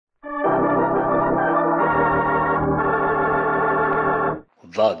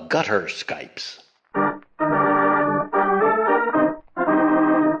The Gutter Skypes.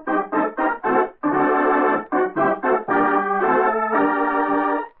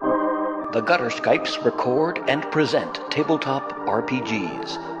 The Gutter Skypes record and present tabletop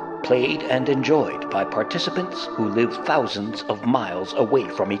RPGs, played and enjoyed by participants who live thousands of miles away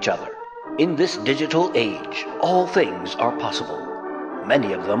from each other. In this digital age, all things are possible.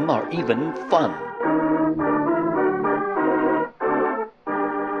 Many of them are even fun.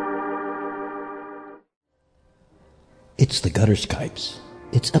 It's the Gutter Skypes.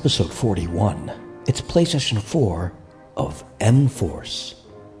 It's episode 41. It's play session 4 of M-Force.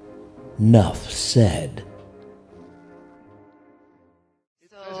 Nuff said.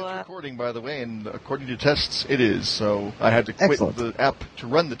 It's recording, by the way, and according to tests, it is. So I had to quit the app to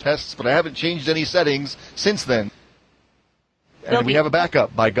run the tests, but I haven't changed any settings since then. And we have a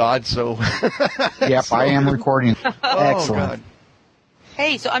backup, by God, so... Yep, so... I am recording. Excellent. God.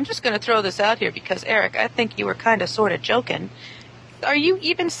 Hey, so I'm just going to throw this out here because, Eric, I think you were kind of sort of joking. Are you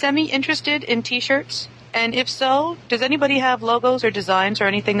even semi-interested in T-shirts? And if so, does anybody have logos or designs or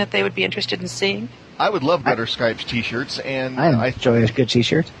anything that they would be interested in seeing? I would love Gutter Skypes T-shirts, and I enjoy a good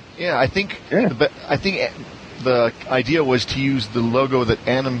T-shirt. Yeah, I think the idea was to use the logo that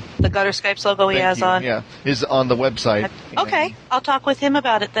the Gutter Skypes logo he has on. Yeah, is on the website. Okay, I'll talk with him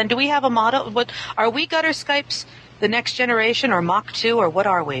about it then. Do we have a motto? What are we, Gutter Skypes? The next generation, or Mach 2, or what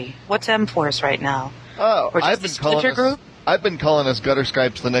are we? What's M-Force right now? Oh, I've been calling us Gutter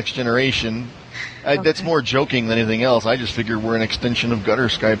Skypes the next generation. Okay. That's more joking than anything else. I just figure we're an extension of Gutter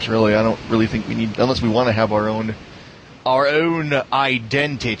Skypes, really. I don't really think we need, unless we want to have our own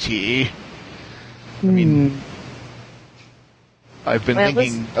identity. I mean, I've been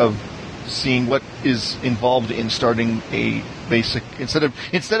thinking of seeing what is involved in starting a basic, instead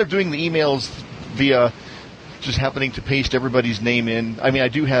of doing the emails via just happening to paste everybody's name in. I mean, I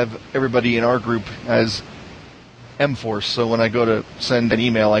do have everybody in our group as M-Force, so when I go to send an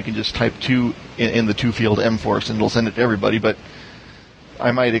email, I can just type 2 in the 2 field M-Force, and it'll send it to everybody, but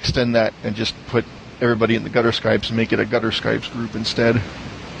I might extend that and just put everybody in the Gutter Skypes and make it a Gutter Skypes group instead,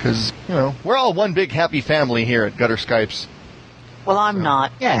 because, you know, we're all one big happy family here at Gutter Skypes. Well, I'm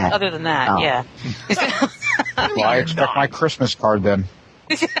not. Yeah. Other than that, yeah. Well, I expect my Christmas card then.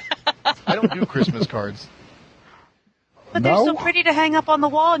 I don't do Christmas cards. But they're so pretty to hang up on the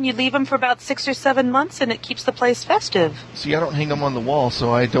wall, and you leave them for about 6 or 7 months, and it keeps the place festive. See, I don't hang them on the wall,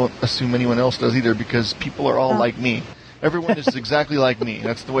 so I don't assume anyone else does either, because people are all like me. Everyone is exactly like me.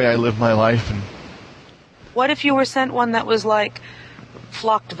 That's the way I live my life. And what if you were sent one that was like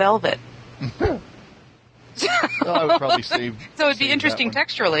flocked velvet? Well, I would probably save. So it'd be interesting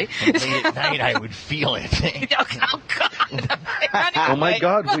texturally. Late at night, I would feel it. Oh, God. Oh, my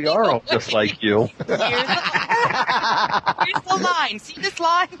God, we are all just like you. Here's the line. See this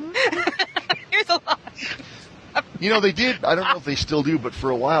line? Here's a line. You know, they did, I don't know if they still do, but for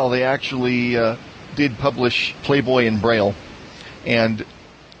a while they actually did publish Playboy in Braille. And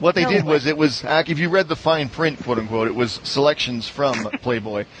what they did was, if you read the fine print, quote unquote, it was selections from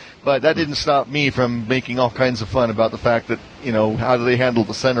Playboy. But that didn't stop me from making all kinds of fun about the fact that, you know, how do they handle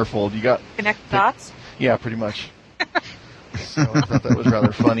the centerfold? You got connect dots? Yeah, pretty much. So I thought that was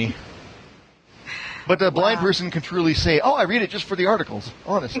rather funny. But a blind person can truly say, "Oh, I read it just for the articles."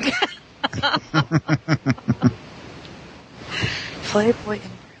 Honestly. Playboy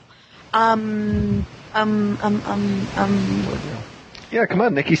in Yeah, come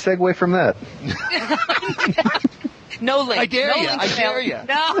on, Nikki, segue from that. No link. I dare you. I dare you.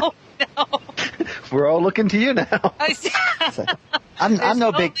 No. We're all looking to you now. I'm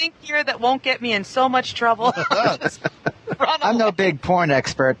no big link here that won't get me in so much trouble. I'm no big porn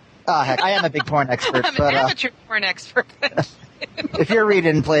expert. Oh, heck, I am a big porn expert. I'm an amateur porn expert. If you're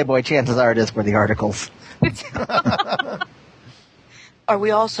reading Playboy, chances are it is for the articles. Are we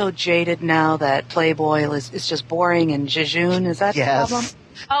also jaded now that Playboy is just boring and jejune? Is that the problem?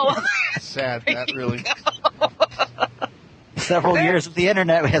 Oh, sad. That really. Several years of the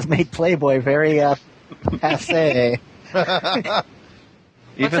internet has made Playboy very passé.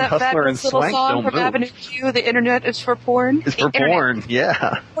 Even Hustler and Swank don't move. Avenue Q, the internet is for porn. It's for porn,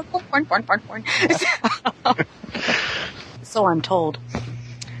 yeah. Porn. So I'm told.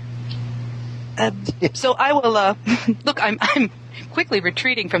 So I will. Look, I'm quickly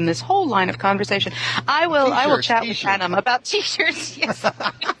retreating from this whole line of conversation. I will chat with Hannum about T-shirts. Yes.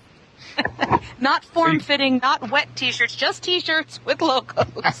 Not form-fitting, not wet T-shirts, just T-shirts with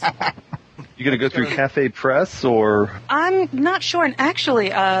logos. You going to go through Cafe Press, or? I'm not sure. And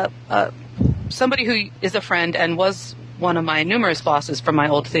actually, somebody who is a friend and was one of my numerous bosses from my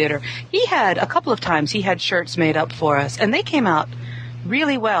old theater, he had a couple of times he had shirts made up for us, and they came out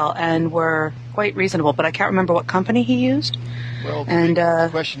really well and were quite reasonable, but I can't remember what company he used. Well, the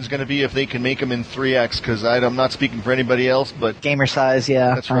question's going to be if they can make them in 3X, because I'm not speaking for anybody else, but... Gamer size,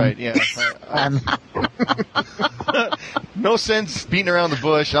 yeah. That's right, yeah. No sense beating around the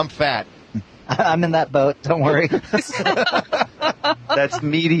bush. I'm fat. I'm in that boat, don't worry. That's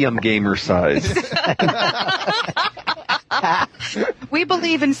medium gamer size. We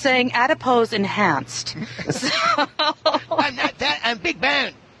believe in saying adipose enhanced. So... I'm not that, I'm big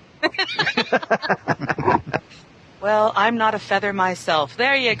bone. Well, I'm not a feather myself.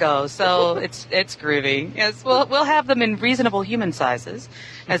 There you go. So it's groovy. Yes, we'll have them in reasonable human sizes,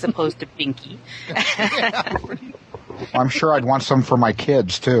 as opposed to binky. I'm sure I'd want some for my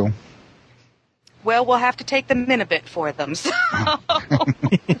kids too. Well, we'll have to take them in a bit for them. So.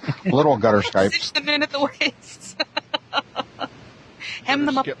 Little gutter Skypes. Stitch them in at the waist. Hem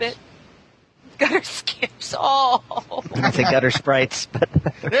them up a bit. Gutter skips. Oh. I say gutter sprites, but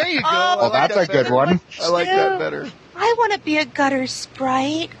there you go. Oh, that's a good one. I like that better. I want to be a gutter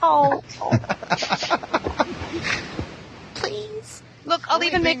sprite. Oh. Please. Look, I'll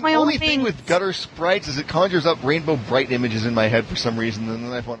even make my own thing. The only thing with gutter sprites is it conjures up Rainbow Bright images in my head for some reason.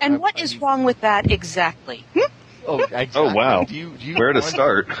 And what is wrong with that exactly? Oh, wow. Do you Where to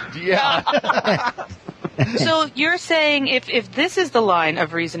start? Yeah. So you're saying if this is the line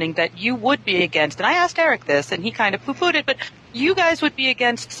of reasoning that you would be against, and I asked Eric this, and he kind of poo-pooed it, but you guys would be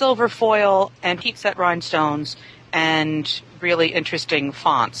against silver foil and heat set rhinestones and really interesting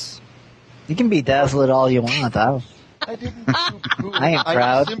fonts. You can be dazzled all you want, though. I didn't poo-poo. I am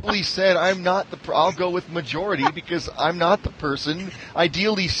proud. I simply said I'll go with majority because I'm not the person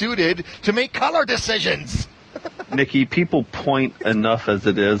ideally suited to make color decisions. Nikki, people point enough as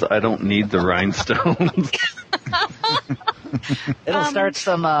it is. I don't need the rhinestones. It'll start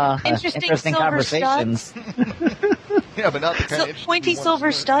some interesting conversations. Yeah, but not the kind of pointy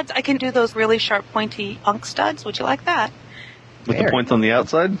silver studs. I can do those really sharp, pointy unk studs. Would you like that? With the points on the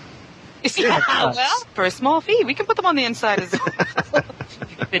outside? Yeah, well, for a small fee, we can put them on the inside as well.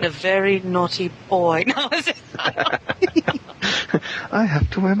 You've been a very naughty boy. No, is it? I have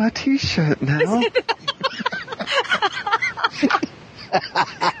to wear my T-shirt now.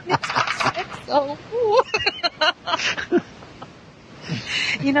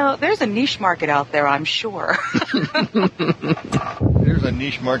 You know, there's a niche market out there, I'm sure. There's a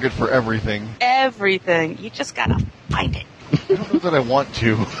niche market for everything. Everything. You just gotta find it. I don't know that I want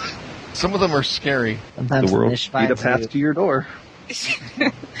to. Some of them are scary. Sometimes the world beat a path to your door.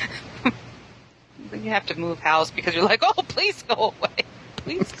 You have to move house because you're like, oh, please go away.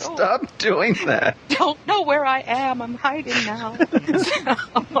 Please go. Stop doing that. Don't know where I am. I'm hiding now.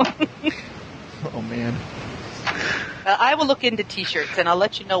 Oh, man. I will look into T-shirts, and I'll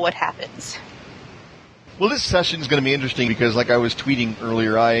let you know what happens. Well, this session is going to be interesting because, like I was tweeting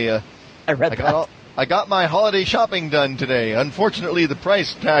earlier, I got my holiday shopping done today. Unfortunately, the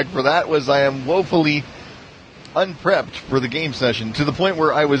price tag for that was I am woefully unprepped for the game session, to the point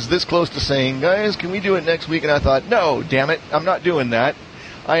where I was this close to saying, guys, can we do it next week? And I thought, no, damn it, I'm not doing that.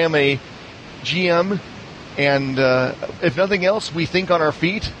 I am a GM, and if nothing else, we think on our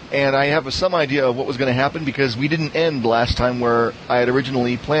feet, and I have some idea of what was going to happen because we didn't end last time where I had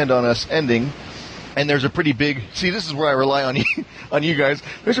originally planned on us ending. And there's a pretty big... See, this is where I rely on you guys.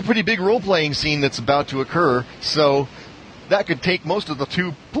 There's a pretty big role-playing scene that's about to occur, so that could take most of the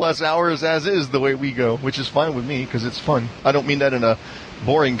 2+ hours as is the way we go, which is fine with me because it's fun. I don't mean that in a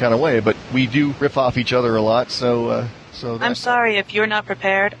boring kind of way, but we do riff off each other a lot, so I'm sorry if you're not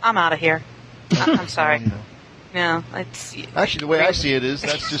prepared. I'm out of here. I'm sorry. No, it's... Actually, the way I see it is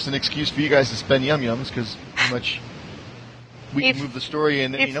that's just an excuse for you guys to spend yum-yums because pretty much... We can move the story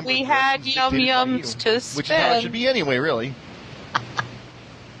in any number of directions. If we had yum-yums to spend. Which is how it should be anyway, really.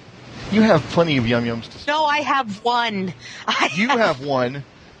 You have plenty of yum-yums to spend. No, I have one. You have one.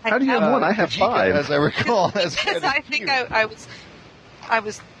 How do you have one? I have 5. As I recall. Because I think I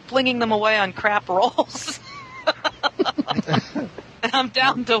was flinging them away on crap rolls. And I'm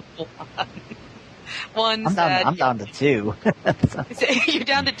down to 1. I'm down to 2. You're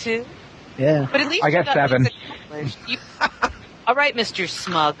down to 2? Yeah. But at least I got 7. All right, Mr.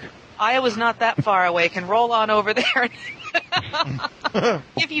 Smug. Iowa's not that far away. Can roll on over there.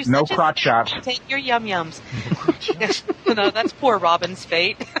 Give you no crotch shots. Take your yum-yums. No, that's poor Robin's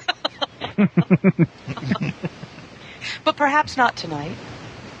fate. But perhaps not tonight.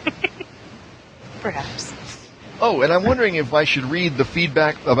 Perhaps. Oh, and I'm wondering if I should read the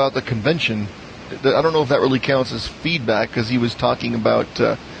feedback about the convention. I don't know if that really counts as feedback because he was talking about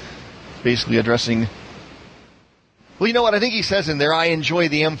basically addressing Well, you know what? I think he says in there, I enjoy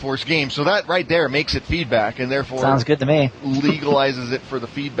the M-Force game. So that right there makes it feedback, and therefore sounds good to me. Legalizes it for the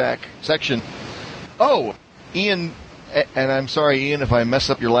feedback section. Oh, Ian, and I'm sorry, Ian, if I mess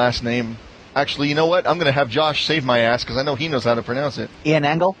up your last name. Actually, you know what? I'm going to have Josh save my ass because I know he knows how to pronounce it. Ian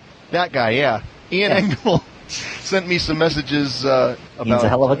Engel? That guy, yeah. Ian Engel sent me some messages about. He's a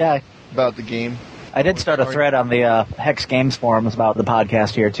hell of a guy. About the game. I did start a thread on the Hex Games forums about the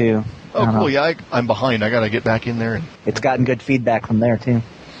podcast here, too. Oh, cool. Yeah, I'm behind. I got to get back in there. It's gotten good feedback from there, too.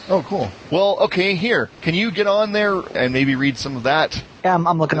 Oh, cool. Well, okay, here. Can you get on there and maybe read some of that? Yeah,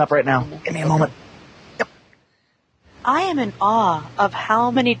 I'm looking up right now. Give me a moment. Yep. I am in awe of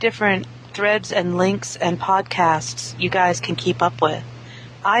how many different threads and links and podcasts you guys can keep up with.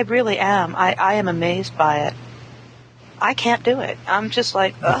 I really am. I am amazed by it. I can't do it. I'm just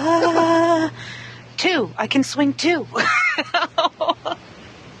like, 2. I can swing 2.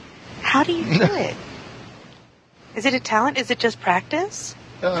 How do you do it? Is it a talent? Is it just practice?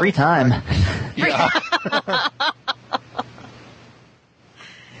 Free time. Yeah.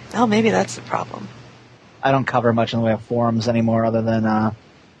 Oh, maybe that's the problem. I don't cover much in the way of forums anymore other than, I'm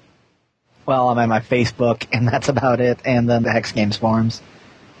on my Facebook, and that's about it, and then the Hex Games forums.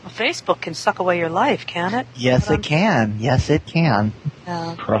 Well, Facebook can suck away your life, can it? Yes, it can. Yes, it can.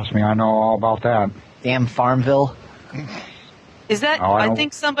 Trust me, I know all about that. Damn Farmville. Is that, I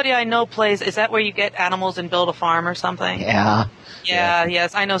think somebody I know plays, is that where you get animals and build a farm or something? Yeah. Yeah,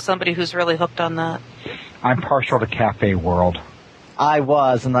 yes. I know somebody who's really hooked on that. I'm partial to Cafe World. I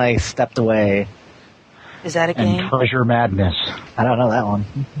was, and I stepped away. Is that a game? And Treasure Madness. I don't know that one.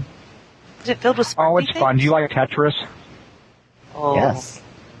 Is it filled with Oh, it's things? fun. Do you like Tetris? Oh. Yes.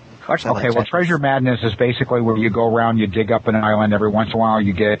 Of course I like Okay, well, Tetris. Treasure Madness is basically where you go around, you dig up an island every once in a while,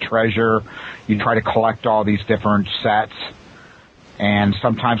 you get a treasure, you try to collect all these different sets, and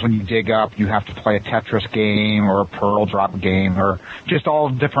sometimes when you dig up, you have to play a Tetris game or a Pearl Drop game or just all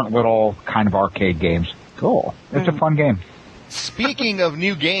different little kind of arcade games. Cool. It's a fun game. Speaking of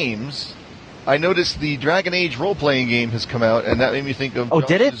new games, I noticed the Dragon Age role-playing game has come out, and that made me think of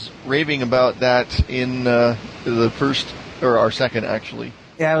did it? Josh's raving about that in the first, or our second, actually.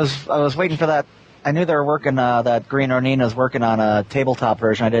 Yeah, I was waiting for that. I knew they were working, that Green Ornina's working on a tabletop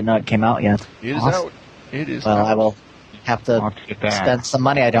version. I didn't know it came out yet. It is out. It is Well, out. I will have to get that. spend some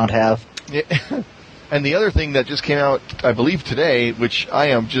money I don't have. Yeah. And the other thing that just came out, I believe today, which I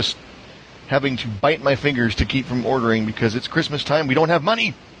am just having to bite my fingers to keep from ordering because it's Christmas time, we don't have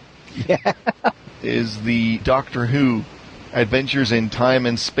money, is the Doctor Who Adventures in Time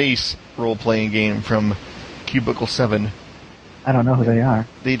and Space role-playing game from Cubicle 7. I don't know who they are.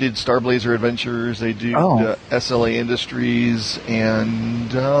 They did Starblazer Adventures, they did SLA Industries,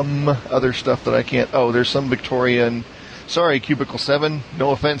 and other stuff that I can't... Oh, there's some Victorian... Sorry, Cubicle 7.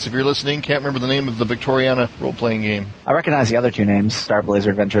 No offense if you're listening. Can't remember the name of the Victoriana role-playing game. I recognize the other two names, Starblazer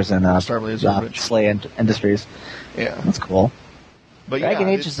Adventures and Starblazer Adventures. Slay Industries. Yeah. That's cool. But Dragon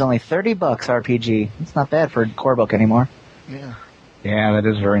Age is only $30 RPG. It's not bad for a core book anymore. Yeah. Yeah, that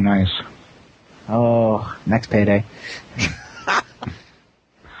is very nice. Oh, next payday.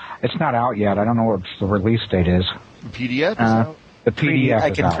 It's not out yet. I don't know what the release date is. The PDF is out? The PDF I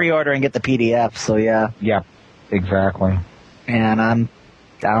is can out. pre-order and get the PDF, so yeah. Yep, exactly. And I'm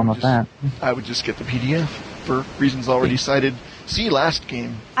down with that. I would just get the PDF for reasons already cited. See last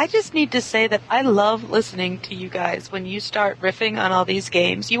game. I just need to say that I love listening to you guys when you start riffing on all these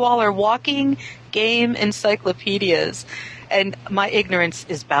games. You all are walking game encyclopedias, and my ignorance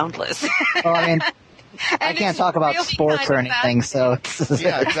is boundless. Well, I mean, I can't talk about really sports or anything, so it's...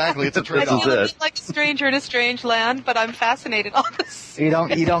 Yeah, exactly. It's a I trade-off. feel a bit like a stranger in a strange land, but I'm fascinated on this. You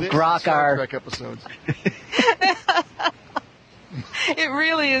don't grok Star our... Trek episodes. It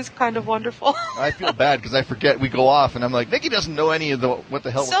really is kind of wonderful. I feel bad because I forget. We go off, and I'm like, Nikki doesn't know any of what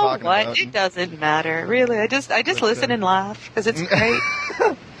the hell we're So talking what? about. It doesn't matter, really. I just listen and laugh because it's great.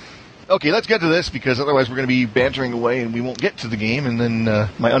 Okay, let's get to this because otherwise we're going to be bantering away and we won't get to the game, and then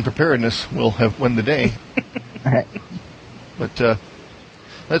my unpreparedness will have won the day. All right. But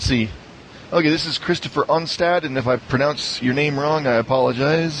let's see. Okay, this is Christopher Onstad, and if I pronounce your name wrong, I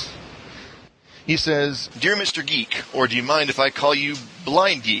apologize. He says, Dear Mr. Geek, or do you mind if I call you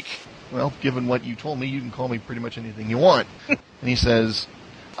Blind Geek? Well, given what you told me, you can call me pretty much anything you want. And he says,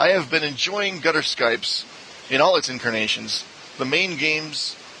 I have been enjoying Gutter Skypes in all its incarnations, the main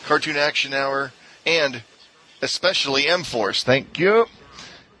games, Cartoon Action Hour, and especially M-Force. Thank you.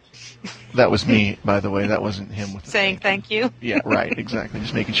 That was me, by the way. That wasn't him with the Saying thank you. Yeah, right, exactly.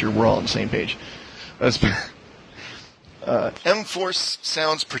 Just making sure we're all on the same page. M-Force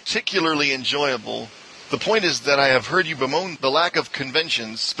sounds particularly enjoyable. The point is that I have heard you bemoan the lack of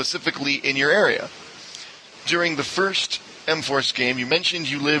conventions, specifically in your area. during the first M-Force game, you mentioned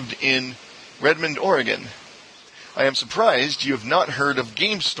you lived in Redmond, Oregon. I am surprised you have not heard of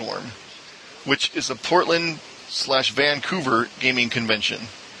GameStorm, which is a Portland/Vancouver gaming convention.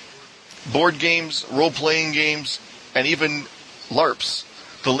 Board games, role-playing games, and even LARPs.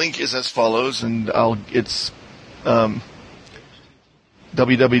 The link is as follows, and it's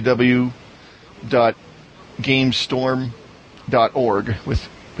www.gamestorm.org with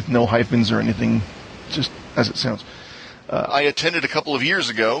no hyphens or anything, just as it sounds. I attended a couple of years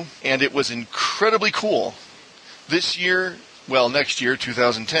ago, and it was incredibly cool. This year, next year,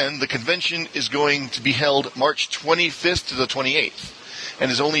 2010, the convention is going to be held March 25th to the 28th, and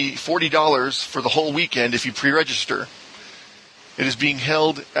is only $40 for the whole weekend if you pre-register. It is being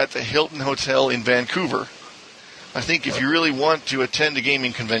held at the Hilton Hotel in Vancouver. I think if you really want to attend a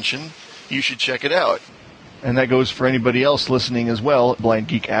gaming convention, you should check it out. And that goes for anybody else listening as well, Blind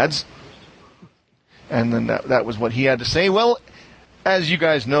Geek Ads. And then that was what he had to say. Well, as you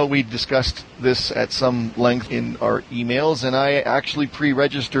guys know, we discussed this at some length in our emails, and I actually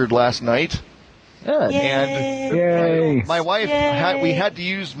pre-registered last night. Good. And Yay. my wife, we had to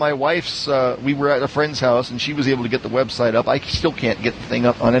use my wife's, we were at a friend's house, and she was able to get the website up. I still can't get the thing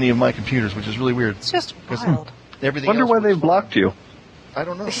up on any of my computers, which is really weird. It's just wild. Everything Wonder else why was they fine. blocked you. I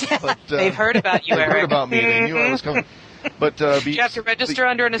don't know. Yeah, But, they've heard about you, they Eric. heard about me. They knew I was coming. But Did you have to register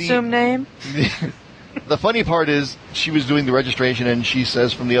under an assumed name? The funny part is, she was doing the registration, and she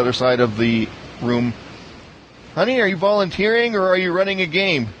says from the other side of the room, "Honey, are you volunteering or are you running a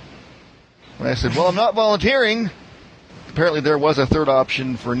game?" And I said, "Well, I'm not volunteering." Apparently there was a third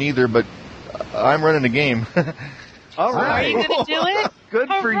option for neither, but I'm running a game. All Are you going to do it? Good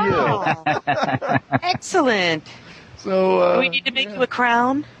for you. Excellent. So, Do we need to make you a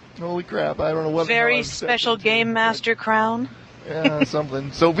crown? holy crap, I don't know what... Very how I'm special set. Game Master crown. Yeah,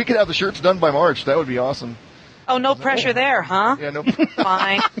 something. So if we could have the shirts done by March, that would be awesome. Oh, no pressure there, huh? Yeah, no...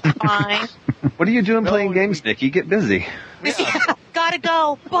 Fine. What are you doing No, playing games, Nicky? Get busy. Gotta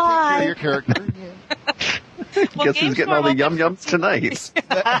go. Take care of Bye. your character. Well, Guess who's getting all the GameStorm yum-yums tonight?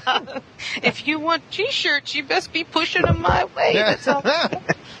 If you want T-shirts, you best be pushing them my way. That's all.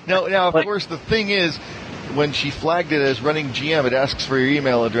 Now, of course, the thing is, when she flagged it as running GM, it asks for your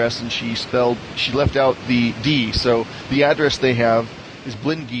email address, and she left out the D, so the address they have is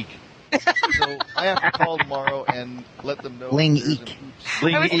BlindGeek. So I have to call tomorrow and let them know. Bling there's Eek. an oops.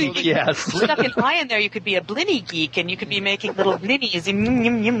 Bling I was Eek, thinking- yes. Stuck an I in there, you could be a Blinny geek, and you could be making little blinnies and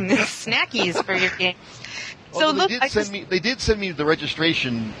snackies for your game. So Although look, they did send me the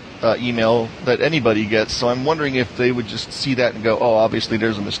registration email that anybody gets, so I'm wondering if they would just see that and go, "Oh, obviously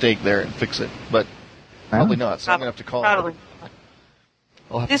there's a mistake there," and fix it. But probably not. So I'm gonna have to call. Probably.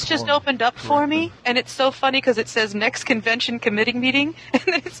 I'll have to This call just and opened up for correct me, them. and it's so funny because it says next convention committee meeting, and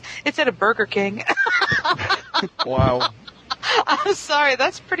then it's at a Burger King. Wow. I'm sorry,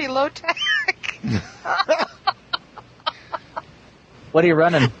 that's pretty low tech. What are you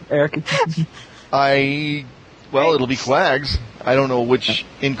running, Eric? It'll be Quags. I don't know which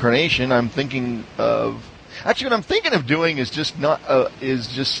incarnation I'm thinking of. Actually, what I'm thinking of doing is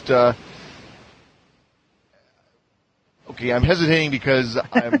okay, I'm hesitating because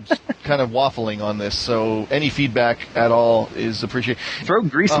I'm kind of waffling on this, so any feedback at all is appreciated. Throw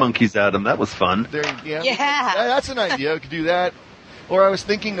grease monkeys at him. That was fun. Yeah. That's an idea. I could do that. Or I was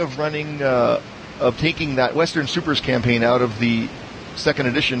thinking of taking that Western Supers campaign out of the second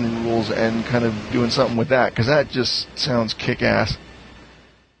edition rules and kind of doing something with that, because that just sounds kick-ass.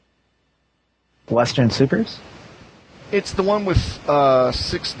 Western Supers? It's the one with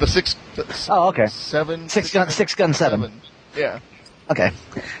six. Oh, okay. Seven. Six gun seven. Yeah. Okay.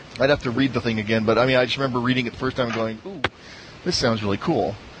 I'd have to read the thing again, but I mean, I just remember reading it the first time and going, "Ooh, this sounds really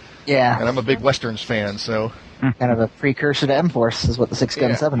cool." Yeah. And I'm a big Westerns fan, so Kind of a precursor to M-Force is what the 6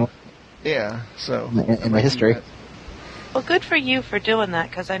 gun Yeah. 7 was yeah. So in the history. Well, good for you for doing that,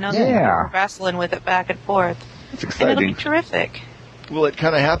 because I know that Yeah. you were wrestling with it back and forth. It's And it'll be exciting. terrific. Well, it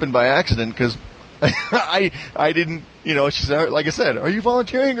kind of happened by accident because I didn't, she said, like I said, "Are you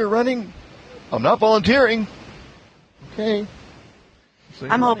volunteering or running?" "I'm not volunteering." Okay. So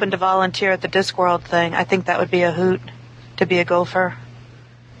I'm hoping to volunteer at the Discworld thing. I think that would be a hoot to be a gopher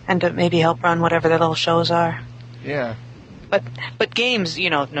and to maybe help run whatever the little shows are. Yeah. But games,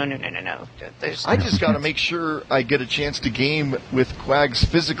 no. There's I just got to make sure I get a chance to game with Quags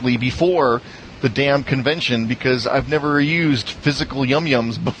physically before the damn convention, because I've never used physical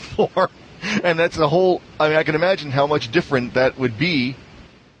yum-yums before. And that's a whole... I mean, I can imagine how much different that would be.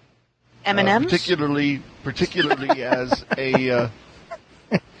 M&Ms? Particularly as a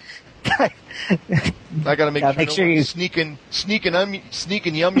I got to make make sure you sneaking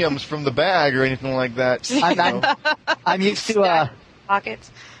yum-yums from the bag or anything like that. I'm used to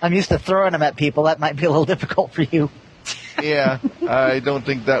pockets. I'm used to throwing them at people. That might be a little difficult for you. Yeah, I don't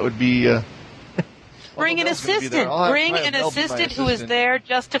think that would be. Bring an assistant. Bring an assistant who is there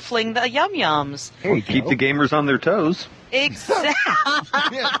just to fling the yum-yums. Keep the gamers on their toes. Exactly.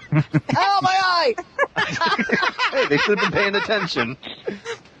 Oh, my eye! Hey, they should have been paying attention.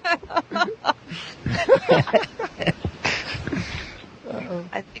 I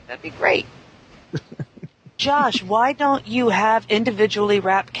think that'd be great. Josh, why don't you have individually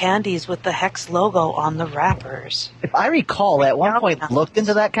wrapped candies with the Hex logo on the wrappers? If I recall, at one point looked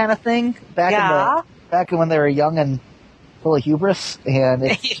into that kind of thing back when they were young and full of hubris, and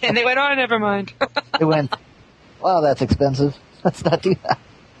and they went, "Oh, never mind." They went, "Wow, that's expensive. Let's not do that."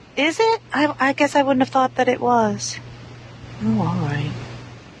 Is it? I guess I wouldn't have thought that it was. Oh, all right.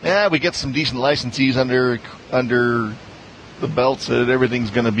 Yeah, we get some decent licensees under the belt, so that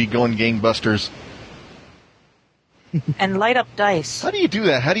everything's going to be going gangbusters. And light up dice. How do you do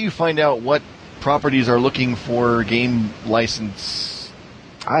that? How do you find out what properties are looking for game license?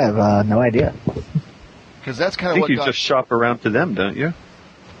 I have no idea. Because that's kind I of think what you just shop around to them, don't you?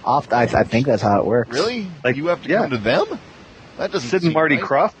 I think that's how it works. Really? Like, you have to come to them? That doesn't Sid and seem Marty right.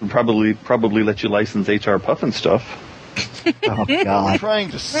 Croft would probably let you license HR Puffin stuff. Oh, I'm God. trying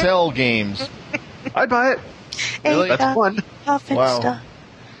to sell games. I'd buy it. Really? That's fun. Wow. Stuff.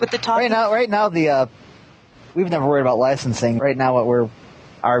 With the talking. Right now, we've never worried about licensing. Right now,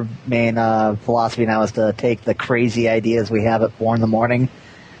 our main philosophy now is to take the crazy ideas we have at 4 a.m.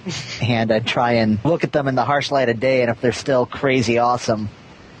 and try and look at them in the harsh light of day, and if they're still crazy awesome,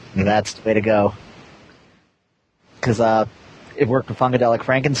 that's the way to go. Because it worked with Funkadelic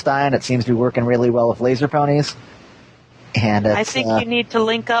Frankenstein. It seems to be working really well with Laser Ponies. And I think you need to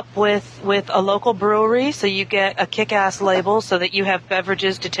link up with a local brewery so you get a kick-ass label so that you have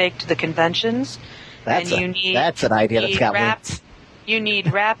beverages to take to the conventions. That's an idea that's got me. You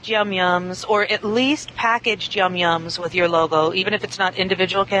need wrapped yum-yums, or at least packaged yum-yums with your logo. Even if it's not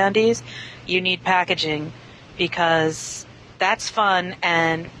individual candies, you need packaging because that's fun,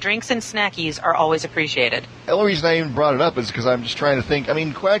 and drinks and snackies are always appreciated. The only reason I even brought it up is because I'm just trying to think. I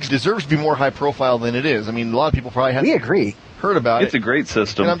mean, Quags deserves to be more high profile than it is. I mean, a lot of people probably haven't heard about it. It's a great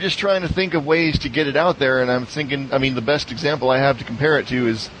system. And I'm just trying to think of ways to get it out there, and I'm thinking, I mean, the best example I have to compare it to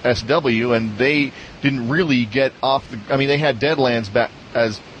is SW, and they didn't really get off the... I mean, they had Deadlands back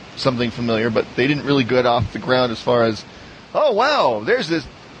as something familiar, but they didn't really get off the ground as far as, oh, wow, there's this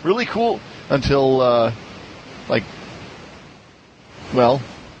really cool... Until, wait,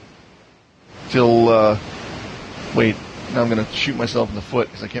 now I'm going to shoot myself in the foot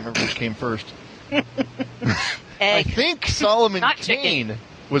because I can't remember which came first. I think Solomon Kane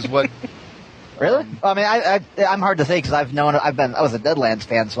was what... Really? I mean, I'm hard to say because I was a Deadlands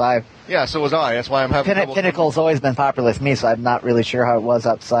fan, so Yeah, so was I. That's why I'm having trouble. Pinnacle's always been popular with me, so I'm not really sure how it was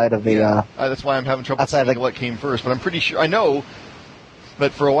outside of the... that's why I'm having trouble thinking what came first, but I'm pretty sure... I know,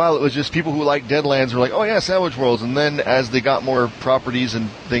 but for a while it was just people who liked Deadlands were like, oh yeah, Savage Worlds, and then as they got more properties and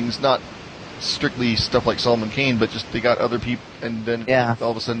things, not strictly stuff like Solomon Kane, but just they got other people, and then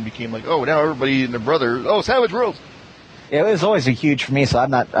all of a sudden became like, oh, now everybody and their brother, oh, Savage Worlds. Yeah, it was always a huge for me, so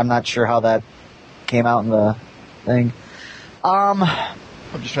I'm not sure how that came out in the thing. I'm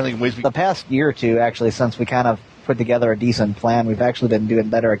just trying to think of ways the past year or two, actually, since we kind of put together a decent plan, we've actually been doing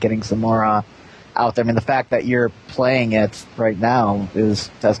better at getting some more out there. I mean, the fact that you're playing it right now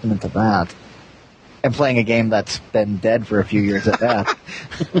is testament to that. And playing a game that's been dead for a few years at that.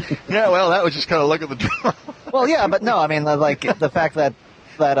 Yeah, well, that was just kind of luck of the draw. Well, yeah, but no, I mean, like, the fact that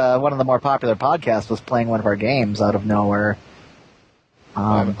one of the more popular podcasts was playing one of our games out of nowhere.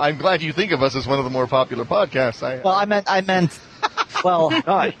 I'm glad you think of us as one of the more popular podcasts. I meant, well...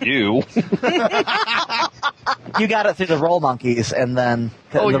 Not you. You got it through the Roll Monkeys, and then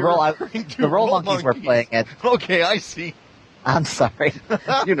the Roll Monkeys were playing it. Okay, I see. I'm sorry.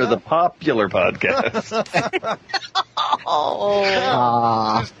 You know, the popular podcast.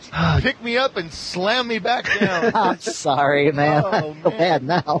 Just pick me up and slam me back down. I'm sorry, man. I feel bad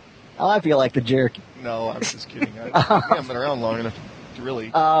now. I feel like the jerk. No, I'm just kidding. I haven't been around long enough to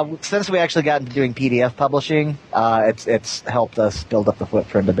really... Since we actually got into doing PDF publishing, it's helped us build up the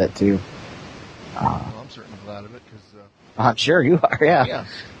footprint a bit, too. Well, I'm certainly glad of it, because... I'm sure you are, yeah.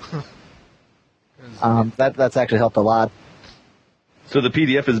 That's actually helped a lot. So the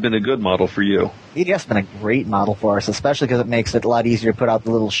PDF has been a good model for you. PDF's been a great model for us, especially because it makes it a lot easier to put out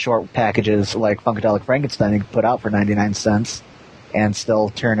the little short packages like Funkadelic Frankenstein you can put out for 99 cents and still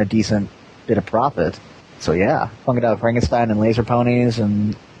turn a decent bit of profit. So yeah, Funkadelic Frankenstein and Laser Ponies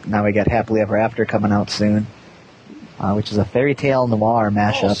and now we got Happily Ever After coming out soon, which is a fairy tale noir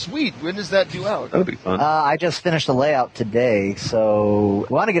mashup. Oh, sweet. When does that due out? That'll be fun. I just finished the layout today, so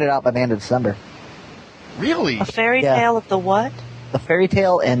we want to get it out by the end of December. Really? A fairy Yeah. tale of the what? The fairy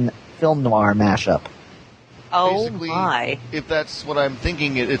tale and film noir mashup. Oh Basically, my. if that's what I'm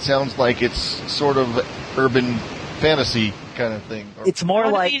thinking, it sounds like it's sort of urban fantasy kind of thing. Or- It's more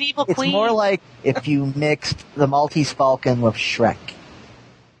Wanna like be an evil it's queen? more like if you mixed the Maltese Falcon with Shrek.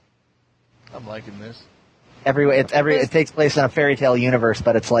 I'm liking this. It takes place in a fairy tale universe,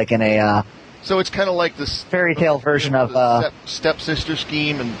 but it's like in a So it's kind of like this fairy tale version of Stepsister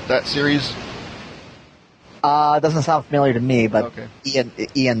Scheme and that series. It doesn't sound familiar to me, but Okay.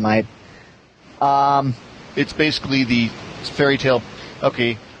 Ian might. It's basically the fairy tale.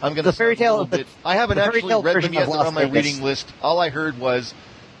 Okay, I'm going to The fairy tale. I haven't the fairy actually tale read them version yet. of They're Las on my Vegas. reading list. All I heard was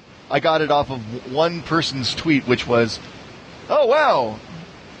I got it off of one person's tweet, which was, "Oh wow,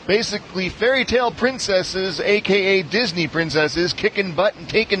 basically fairy tale princesses, aka Disney princesses, kicking butt and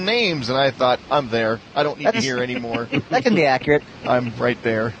taking names." And I thought, I'm there. I don't need to hear anymore. That can be accurate. I'm right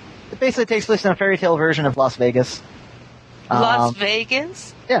there. It basically takes place in a fairy tale version of Las Vegas. Las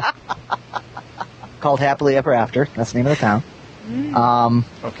Vegas? Yeah. Called Happily Ever After. That's the name of the town.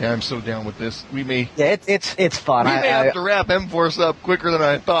 Okay, I'm so down with this. We may It's fun. we may have to wrap M-Force up quicker than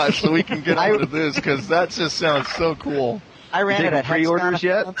I thought, so we can get on to this because that just sounds so cool. I ran it Taking at pre-orders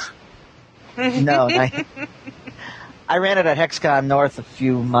Hexcon. yet? No, I ran it at HexCon North a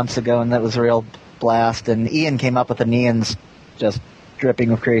few months ago, and that was a real blast. And Ian came up with the Neons, just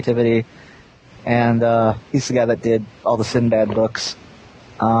dripping with creativity. And he's the guy that did all the Sinbad books.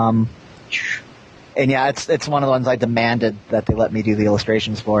 And yeah, it's one of the ones I demanded that they let me do the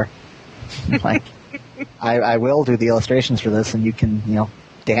illustrations for. Like, I will do the illustrations for this, and you can,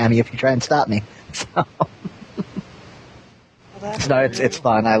 damn me if you try and stop me. So, no, it's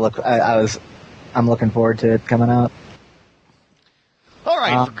fun. I'm looking forward to it coming out. All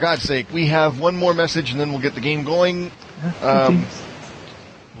right, for God's sake, we have one more message and then we'll get the game going. We'll be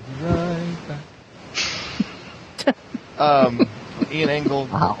right back. Ian Engel.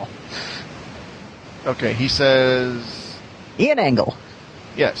 Wow. Okay, he says... Ian Engel.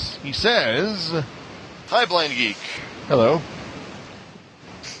 Yes, he says... Hi, Blind Geek. Hello.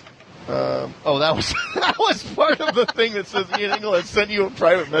 That was that was part of the thing that says Ian Engel has sent you a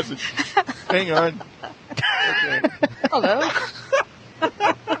private message. Hang on. Okay. Hello.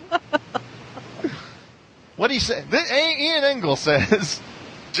 What he said? Ian Engel says,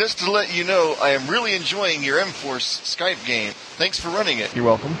 "Just to let you know, I am really enjoying your M-Force Skype game. Thanks for running it." You're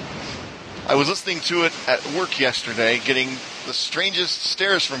welcome. I was listening to it at work yesterday, getting the strangest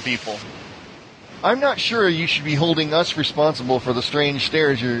stares from people. I'm not sure you should be holding us responsible for the strange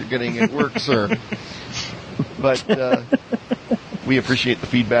stares you're getting at work, sir. But we appreciate the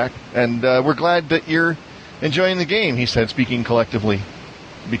feedback, and we're glad that you're enjoying the game, he said, speaking collectively,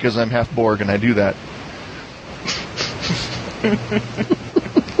 because I'm half Borg and I do that.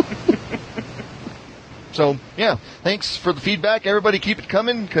 So, yeah, thanks for the feedback. Everybody keep it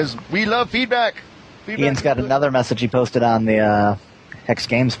coming, because we love feedback. Ian's got another message he posted on the Hex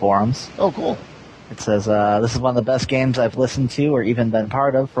Games forums. Oh, cool. It says, this is one of the best games I've listened to or even been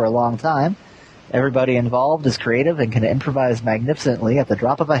part of for a long time. Everybody involved is creative and can improvise magnificently. At the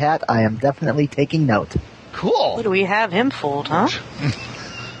drop of a hat, I am definitely taking note. Cool. What do we have him fooled, huh?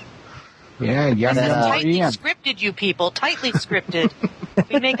 Yeah, young Tightly Ian. scripted, you people. Tightly scripted.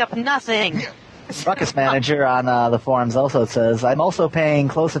 We make up nothing. Ruckus Manager on the forums also says, I'm also paying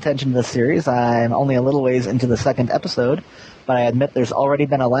close attention to this series. I'm only a little ways into the second episode, but I admit there's already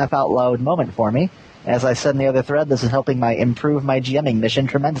been a laugh-out-loud moment for me. As I said in the other thread, this is helping improve my GMing mission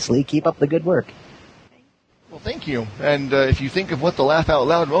tremendously. Keep up the good work. Well, thank you. And if you think of what the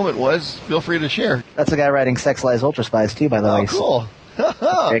laugh-out-loud moment was, feel free to share. That's the guy writing Sex Lies Ultra Spies, too, by the way. Oh,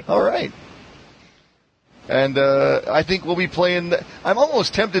 cool. All right. And I think we'll be playing... I'm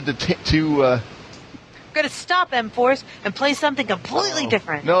almost tempted to We're going to stop M-Force and play something completely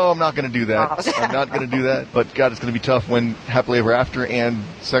different. No, I'm not going to do that. Oh. I'm not going to do that. But, God, it's going to be tough when Happily Ever After and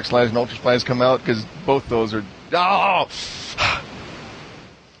Sex Lies and Ultra Spies come out, because both those are... Oh!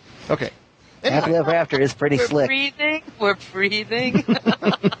 Okay. Happily Ever After is pretty We're slick. breathing. We're breathing.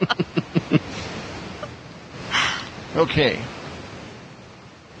 Okay.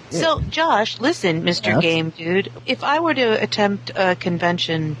 So, Josh, listen, Mr. Yes? Game Dude. If I were to attempt a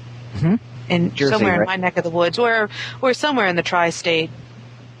convention in Jersey, somewhere in right? my neck of the woods, or somewhere in the tri-state,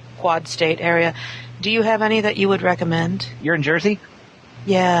 quad-state area, do you have any that you would recommend? You're in Jersey?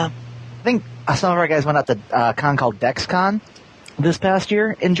 Yeah. I think some of our guys went out to a con called DexCon this past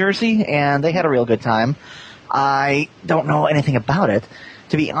year in Jersey, and they had a real good time. I don't know anything about it,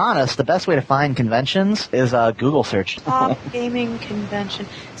 To be honest, the best way to find conventions is Google search. Top gaming convention.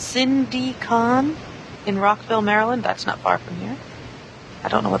 CindyCon in Rockville, Maryland. That's not far from here. I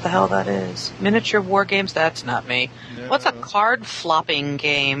don't know what the hell that is. Miniature war games. That's not me. No. What's a card flopping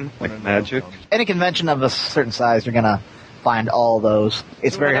game? Like Magic? Any convention of a certain size, you're gonna find all those.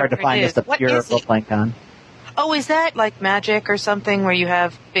 It's very hard to find just a pure role-playing con. Oh, is that like Magic or something where you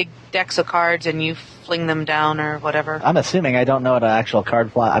have big decks of cards and you fling them down or whatever? I'm assuming I don't know what an actual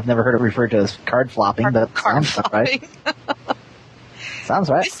card flop. I've never heard it referred to as card flopping, but Card sounds flopping. right. Sounds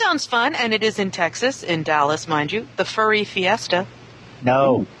right. This sounds fun, and it is in Texas, in Dallas, mind you. The Furry Fiesta.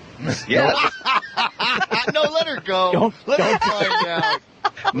 No. Yeah. No, let her go. Let her find out.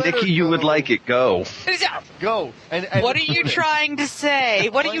 Nikki, you would like it. Go. Go. And What are you trying to say?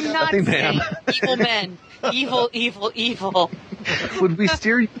 What are you not Nothing, saying? ma'am. Evil men. Evil. Would we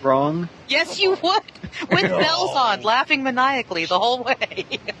steer you wrong? Yes, you would. With bells on, laughing maniacally the whole way.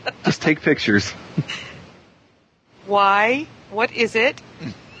 Just take pictures. Why? What is it?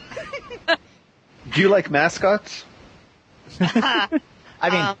 Do you like mascots?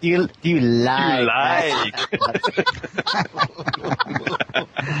 I mean, do you lie?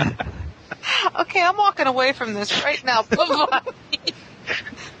 Okay, I'm walking away from this right now. Bye-bye.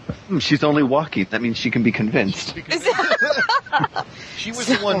 She's only walking. That means she can be convinced. She was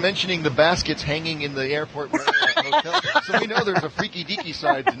the one mentioning the baskets hanging in the airport hotel, so we know there's a freaky deaky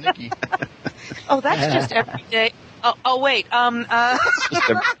side to Nikki. Oh, that's just every day. Oh, wait. Just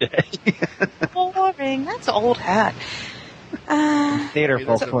every day. Boring. That's an old hat. Theater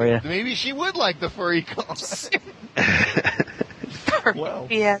folk for you. Maybe she would like the furry con. Wow.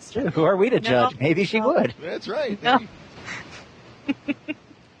 Yes. Who are we to judge? Maybe she would. That's right. No.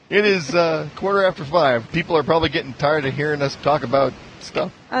 It is 5:15. People are probably getting tired of hearing us talk about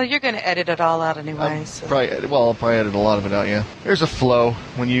stuff. Oh, you're going to edit it all out anyway. So. I'll probably edit a lot of it out, yeah. There's a flow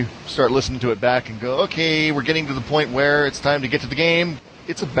when you start listening to it back and go, okay, we're getting to the point where it's time to get to the game.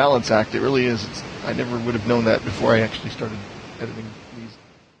 It's a balance act. It really is. I never would have known that before I actually started editing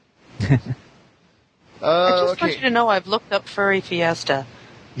these. I just okay. want you to know I've looked up Furry Fiesta.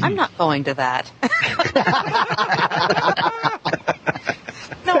 I'm not going to that.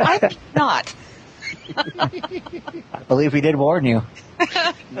 No, I think not. I believe we did warn you.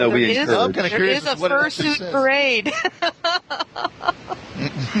 No, we There is- encourage. I'm kinda there curious is a what it actually fursuit says. parade.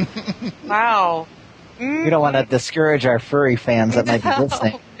 Wow. We don't want to discourage our furry fans that might be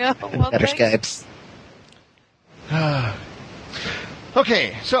listening. No, well, Better thanks. Skypes.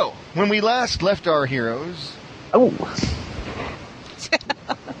 Okay, so when we last left our heroes, Oh,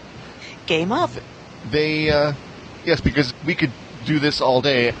 Game up. they, yes, because we could do this all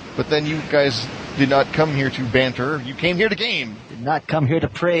day, but then you guys did not come here to banter. You came here to game. did not come here to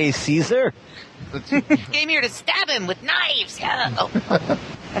praise Caesar. Came here to stab him with knives. Yeah. Oh.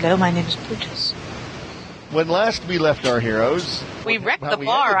 Hello, my name is Brutus. When last we left our heroes, We wrecked how the we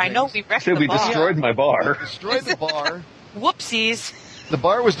bar. ended I know things. we wrecked Said the we bar. destroyed my bar. destroyed the bar. Whoopsies. The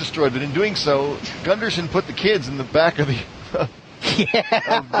bar was destroyed, but in doing so, Gunderson put the kids in the back of the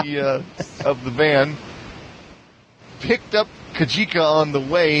of the van, picked up Kajika on the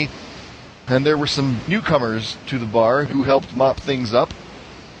way, and there were some newcomers to the bar who helped mop things up.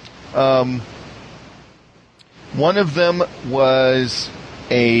 One of them was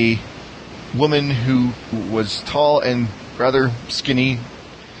a woman who was tall and rather skinny.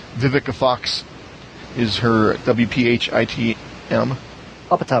 Vivica Fox is her WPHITM.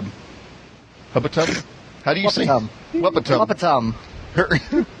 Wappatum. Hubbatum? How do you say? Wappatum. Wappatum.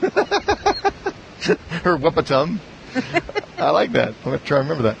 Wappatum. Her Wappatum. I like that. I'm going to try and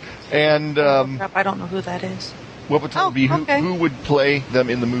remember that. And Crap, I don't know who that is. Wappatum would be okay. who would play them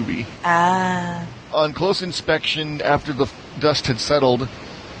in the movie. Ah. On close inspection, after the dust had settled,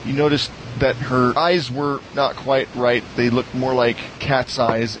 you noticed that her eyes were not quite right. They looked more like cat's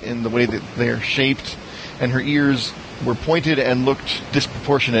eyes in the way that they are shaped, and her ears were pointed and looked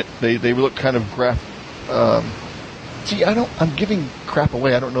disproportionate. They looked kind of I'm giving crap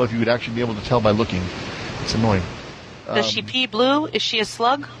away. I don't know if you would actually be able to tell by looking. It's annoying. Does she pee blue? Is she a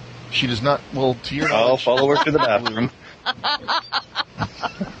slug? She does not. Well, to your I'll knowledge, follow her to the bathroom.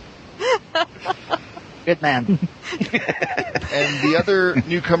 Good man. and the other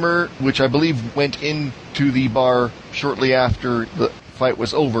newcomer, which I believe went into the bar shortly after the fight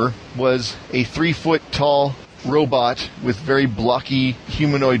was over, was a 3-foot tall robot with very blocky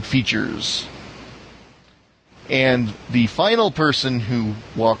humanoid features. And the final person who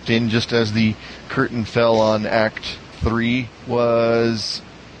walked in just as the curtain fell on Act 3 was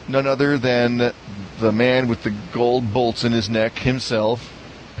none other than the man with the gold bolts in his neck himself,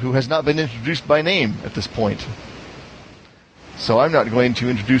 who has not been introduced by name at this point. So I'm not going to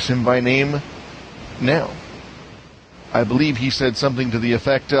introduce him by name now. I believe he said something to the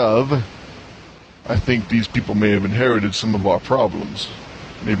effect of, I think these people may have inherited some of our problems.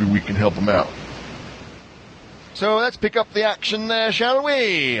 Maybe we can help them out. So let's pick up the action there, shall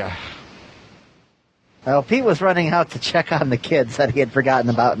we? Well, Pete was running out to check on the kids that he had forgotten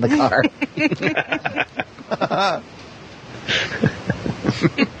about in the car.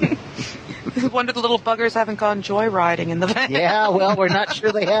 Wonder the little buggers haven't gone joyriding in the van. Yeah, well, we're not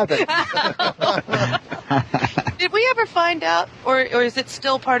sure they haven't. Did we ever find out, or is it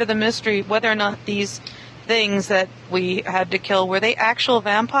still part of the mystery, whether or not these things that we had to kill, were they actual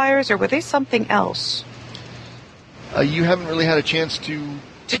vampires or were they something else? You haven't really had a chance to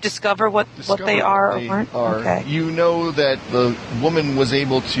discover what they are or weren't? Okay. You know that the woman was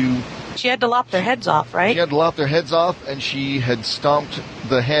able to... She had to lop their heads off, right? She had to lop their heads off, and she had stomped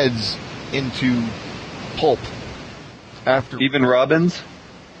the heads into pulp. After Even Robin's?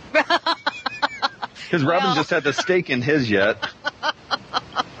 Because Robin just had the stake in his yet.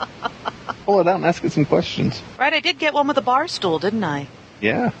 Pull it out and ask it some questions. Right, I did get one with a bar stool, didn't I?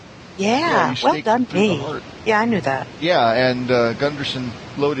 Yeah. Yeah, you well staked done, it through the me. heart. Yeah, I knew that. Yeah, and Gunderson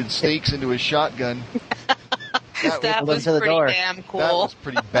loaded stakes into his shotgun. That was to the pretty door. damn cool. That was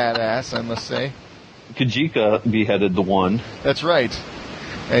pretty badass, I must say. Kajika beheaded the one. That's right.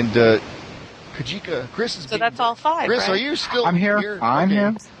 And Kajika, Chris is... So that's all five, Chris, right? are you still I'm here. I'm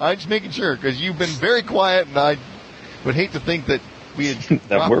here. I'm just making sure, because you've been very quiet, and I would hate to think that we had That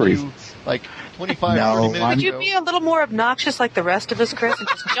dropped worries. you like 25, No, 30 minutes Could you ago. be a little more obnoxious like the rest of us, Chris, and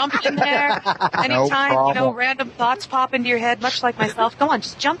just jump in there anytime, problem. random thoughts pop into your head, much like myself. Go on,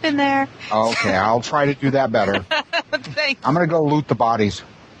 just jump in there. Okay, I'll try to do that better. Thank I'm going to go loot the bodies.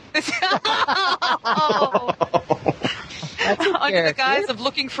 Oh. Under the character. guise of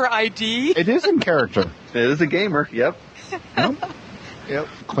looking for ID. It is in character. It is a gamer, yep. Yep.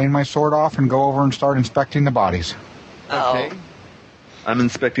 Clean my sword off and go over and start inspecting the bodies. Okay. Oh. I'm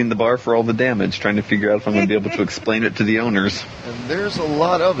inspecting the bar for all the damage, trying to figure out if I'm going to be able to explain it to the owners. And there's a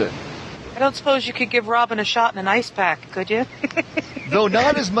lot of it. I don't suppose you could give Robin a shot in an ice pack, could you? Though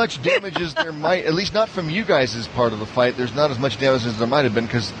not as much damage as there might, at least not from you guys' part of the fight, there's not as much damage as there might have been,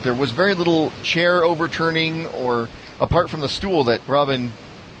 because there was very little chair overturning, or apart from the stool that Robin...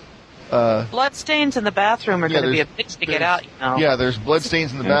 Bloodstains in the bathroom are going to be a there's- bitch to get out, Yeah, there's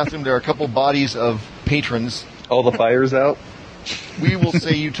bloodstains in the bathroom. There are a couple bodies of patrons. All the fire's out? We will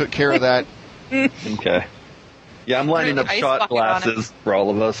say you took care of that. Okay. Yeah, I'm lining up Ice shot bucket on it. glasses for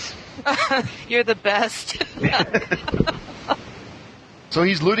all of us. You're the best. So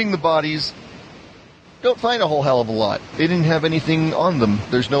he's looting the bodies. Don't find a whole hell of a lot. They didn't have anything on them.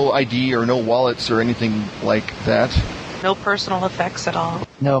 There's no ID or no wallets or anything like that. No personal effects at all.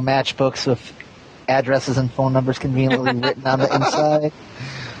 No matchbooks with addresses and phone numbers conveniently written on the inside.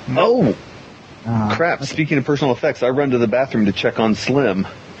 Oh, Oh, crap. Speaking of personal effects, I run to the bathroom to check on Slim.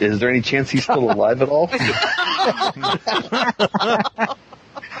 Is there any chance he's still alive at all?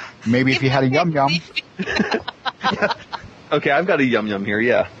 Maybe if you had a yum-yum. Okay, I've got a yum-yum here,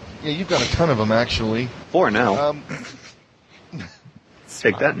 yeah. Yeah, you've got a ton of them, actually. 4 now.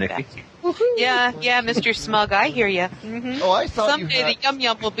 Take that, Smug. Nikki. Yeah, Mr. Smug, I hear you. Mm-hmm. Oh, I thought Someday you had... the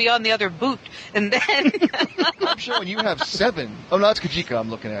yum-yum will be on the other boot, and then... I'm showing you have 7. Oh, no, that's Kajika I'm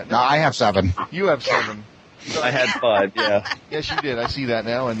looking at. No, I have 7. You have 7. I had 5, yeah. Yes, you did. I see that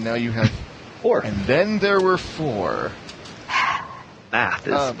now, and now you have... 4. And then there were 4. Math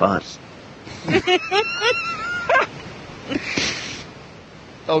is fun.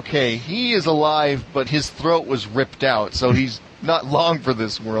 Okay, he is alive, but his throat was ripped out, so he's not long for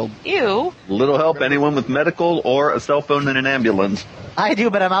this world. Ew. Little help anyone with medical or a cell phone and an ambulance. I do,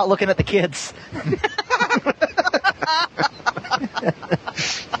 but I'm out looking at the kids.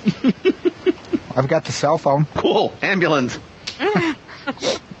 I've got the cell phone. Cool. Ambulance.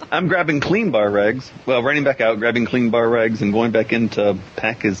 I'm grabbing clean bar rags. Well, running back out, grabbing clean bar rags, and going back in to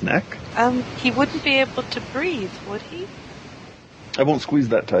pack his neck. He wouldn't be able to breathe, would he? I won't squeeze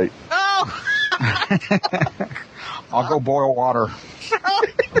that tight. Oh! I'll go boil water.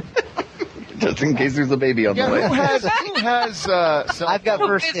 Just in case there's a baby on Yeah, the way. who has cell I've got phone?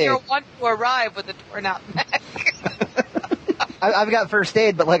 first Is there aid. one to arrive with a torn out neck? I've got first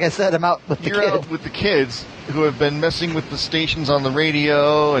aid, but like I said, I'm out with the You're kids. out with the kids who have been messing with the stations on the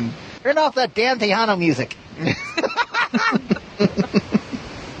radio, and Turn off that damn Tejano music.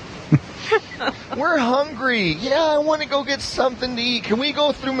 we're hungry. Yeah, I want to go get something to eat. Can we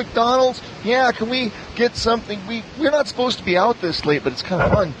go through McDonald's? Yeah, can we get something? We're not supposed to be out this late, but it's kind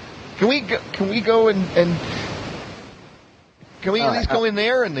of fun. Can we go and can we at least go in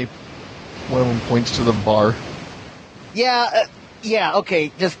there? And one of them points to the bar. Yeah,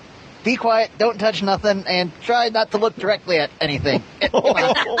 okay, just be quiet, don't touch nothing, and try not to look directly at anything.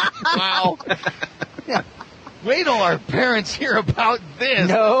 Wow. Yeah. Wait till our parents hear about this.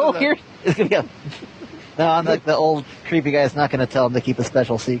 No, it's going to be no, I'm like the old creepy guy's not going to tell him to keep a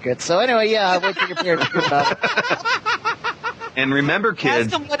special secret. So anyway, yeah, wait till your parents hear about it. And remember,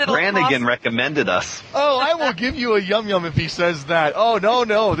 kids, Brannigan recommended us. Oh, I will give you a yum-yum if he says that. Oh,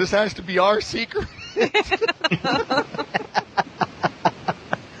 no, this has to be our secret.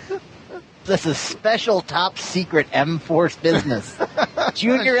 This is special top secret M-Force business.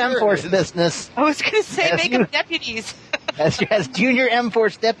 Junior M-Force business. I was going to say make them deputies. As junior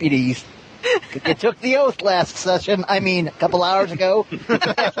M-Force deputies. You took the oath last session, a couple hours ago.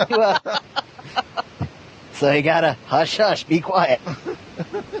 So you gotta hush, be quiet.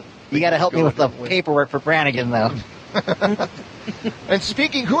 You gotta help me with the paperwork for Brannigan, though. And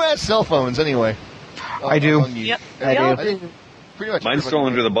speaking, who has cell phones anyway? I do. Yep. I do. Pretty much. Mine's still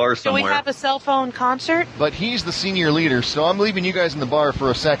under the bar Do somewhere. we have a cell phone concert? But he's the senior leader, so I'm leaving you guys in the bar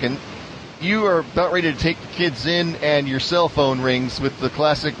for a second. You are about ready to take the kids in, and your cell phone rings with the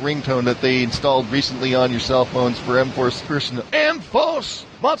classic ringtone that they installed recently on your cell phones for M-Force personnel. M-Force!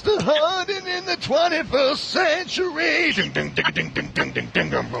 Monster hunting in the 21st century! Ding, ding, ding, ding, ding, ding, ding,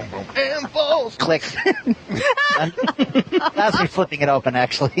 ding, boom, boom, boom. M-Force! Click. That's me flipping it open,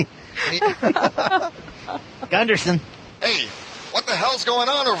 actually. Gunderson. Hey, what the hell's going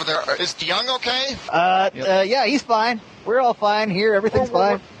on over there? Is DeYoung okay? Yeah, he's fine. We're all fine here. Everything's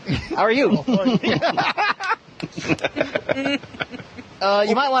fine. How are you? You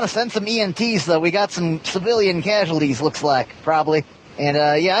might want to send some EMTs, though. We got some civilian casualties, looks like, probably. And,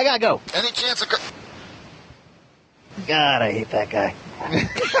 yeah, I gotta go. Any chance of... God, I hate that guy.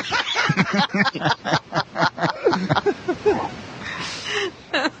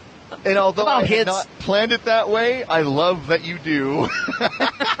 And although Come on, I kids. had not planned it that way, I love that you do.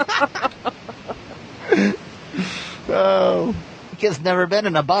 Oh. You kids never been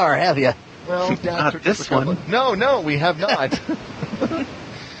in a bar, have you? Well, Not this one. No, we have not.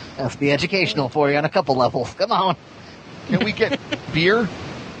 Must be educational for you on a couple levels. Come on. Can we get beer?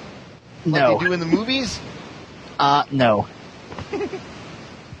 No. Like they do in the movies? No.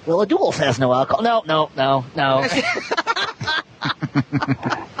 Well, a duels has no alcohol. No.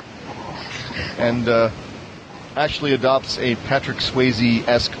 And Ashley adopts a Patrick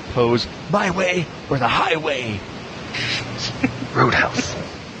Swayze-esque pose. My way or the highway. Roadhouse.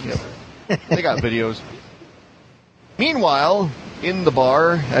 Yep. They got videos. Meanwhile, in the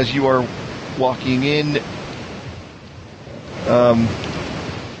bar, as you are walking in...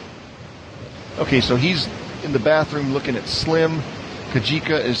 okay, so he's in the bathroom looking at Slim.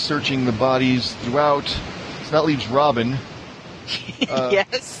 Kajika is searching the bodies throughout. So that leaves Robin.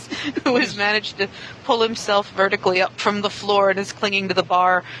 Yes, who has managed to pull himself vertically up from the floor and is clinging to the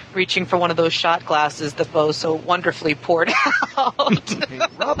bar, reaching for one of those shot glasses that Bo so wonderfully poured out. Okay,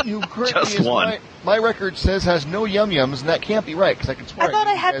 Robin, who currently Just is one. my record says has no yum-yums, and that can't be right, because I can swear I thought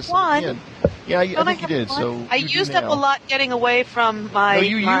I gave you had guys some one. at the end. Yeah, I think you did. One? So I you do used up now. a lot getting away from my, No,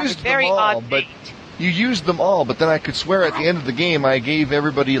 you my used very them all, odd but date. you used them all. But then I could swear at the end of the game, I gave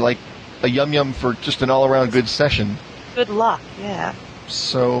everybody like a yum-yum for just an all-around good session. Good luck, yeah.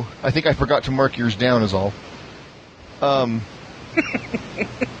 So I think I forgot to mark yours down, is all.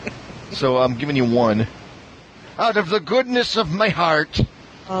 So I'm giving you one. Out of the goodness of my heart.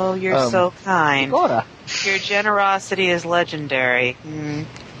 Oh, you're so kind. Dakota. Your generosity is legendary. Mm.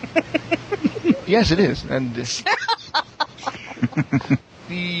 Yes, it is. And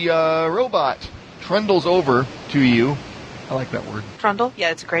the robot trundles over to you. I like that word. Trundle? Yeah,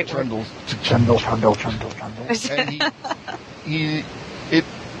 it's a great word. Trundles. Trundle. And it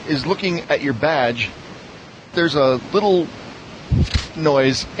is looking at your badge. There's a little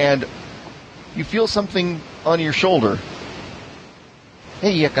noise, and you feel something on your shoulder.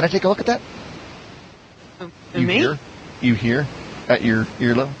 Hey, can I take a look at that? Me? You hear at your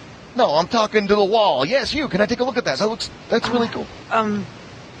ear level? No, I'm talking to the wall. Yes, you. Can I take a look at that? That's really cool.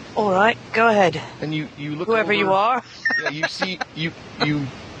 All right, go ahead. And you look Whoever over, you are. Yeah, you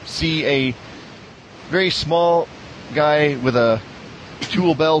see a very small guy with a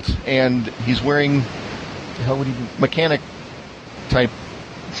tool belt, and he's wearing the hell would he be? Mechanic type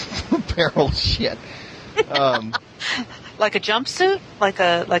apparel shit. Like a jumpsuit? Like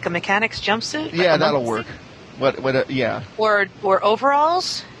a mechanic's jumpsuit? Yeah, Like a that'll monkey work. suit? Yeah. Or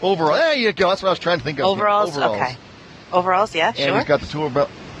overalls? Overall, there you go. That's what I was trying to think of. Overalls? Okay. Overalls, yeah, And sure. he's got the tool belt,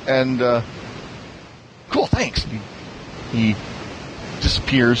 and cool. Thanks. He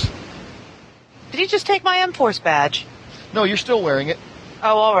disappears. Did he just take my M-Force badge? No, you're still wearing it.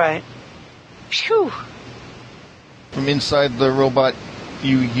 Oh, all right. Phew. From inside the robot,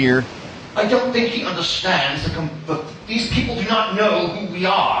 you hear, I don't think he understands these people do not know who we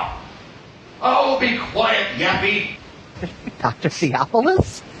are. Oh, be quiet, Yappy. Dr.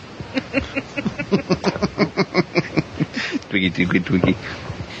 Theophilus? Twiggy.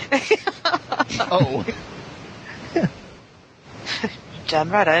 oh. Damn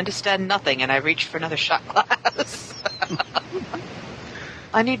right, I understand nothing, and I reach for another shot glass.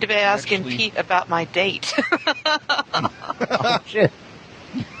 I need to be asking Pete about my date. Oh, shit.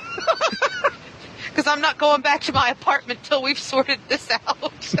 Because I'm not going back to my apartment till we've sorted this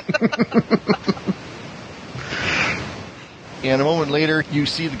out. And a moment later, you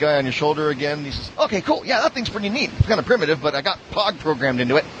see the guy on your shoulder again. He says, okay, cool. Yeah, that thing's pretty neat. It's kind of primitive, but I got Pog programmed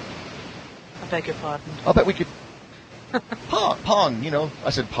into it. I beg your pardon. I'll bet we could... Pong, you know. I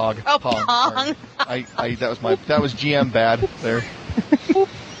said Pog. Oh, Pong. Pong. That was GM bad there.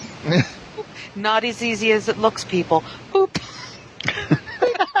 Not as easy as it looks, people. Boop.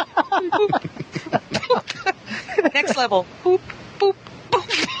 Boop. Next level. Boop, boop,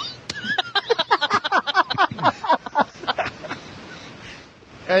 boop.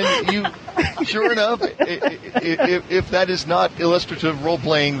 And you, sure enough, if that is not illustrative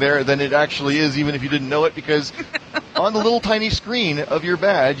role-playing there, then it actually is, even if you didn't know it, because on the little tiny screen of your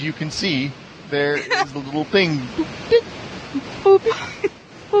badge, you can see there is the little thing. Boop,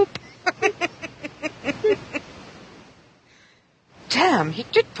 boop. Damn, he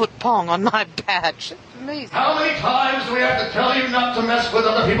did put Pong on my badge. That's amazing. How many times do we have to tell you not to mess with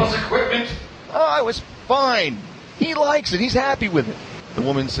other people's equipment? Oh, I was fine. He likes it. He's happy with it. The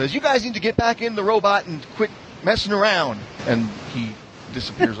woman says, you guys need to get back in the robot and quit messing around. And he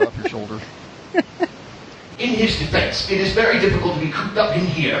disappears off your shoulder. In his defense, it is very difficult to be cooped up in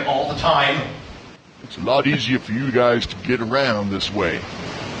here all the time. It's a lot easier for you guys to get around this way.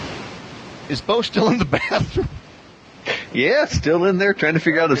 Is Bo still in the bathroom? Yeah, still in there, trying to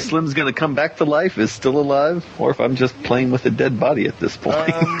figure out if Slim's going to come back to life, is still alive, or if I'm just playing with a dead body at this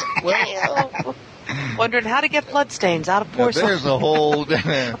point. Well, Wondering how to get bloodstains out of porcelain. there's a whole...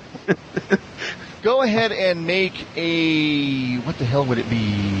 Go ahead and make a... What the hell would it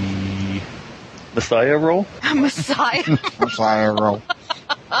be? Messiah roll? Messiah. Messiah roll.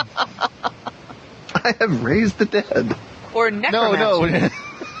 I have raised the dead. Or necromancer.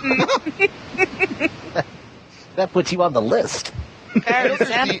 No. That puts you on the list.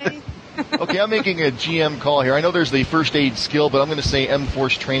 Insanity. Okay, I'm making a GM call here. I know there's the first aid skill, but I'm going to say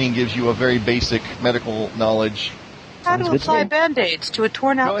M-Force training gives you a very basic medical knowledge. How to Sounds good to apply me. Band-Aids to a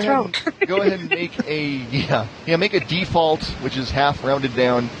torn-out throat. Go ahead and make make a default, which is half rounded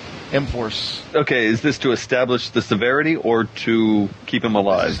down, M-Force. Okay, is this to establish the severity or to keep him This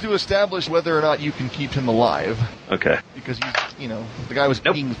alive? is to establish whether or not you can keep him alive, Okay. because the guy was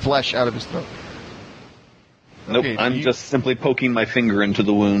eating flesh out of his throat. Nope, Okay, I'm just simply poking my finger into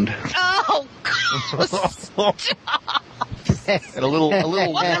the wound. Oh, God. And a little What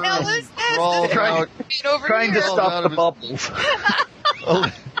the hell is this? crawled This is out. Pete over Trying to here. stop out the of his-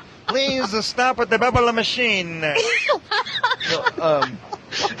 bubbles. Please stop at the bubble machine.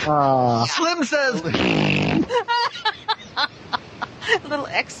 Slim says... Little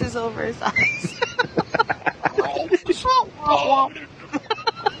X's over his eyes.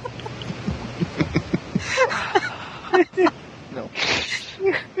 No.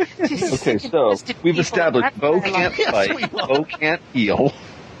 Okay, so we've established Bo can't fight, Bo can't heal.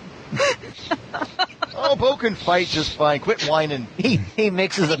 Oh, Bo can fight just fine. Quit whining. He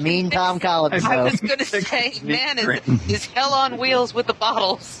mixes a mean Tom Collins, I though. was going to say, man, is hell on wheels with the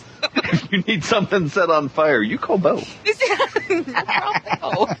bottles. If you need something set on fire, you call Bo.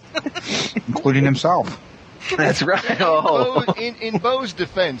 including himself. That's right. Oh. Bo, in Bo's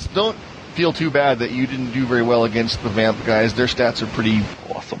defense, don't feel too bad that you didn't do very well against the Vamp guys. Their stats are pretty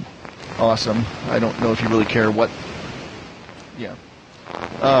awesome. I don't know if you really care what... Yeah.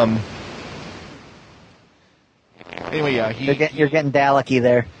 Anyway, yeah, You're getting Dalek-y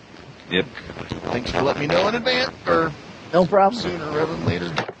there. Yep. Thanks for letting me know in advance, or No problem. sooner rather than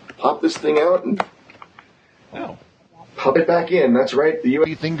later. Pop this thing out and pop it back in. That's right. The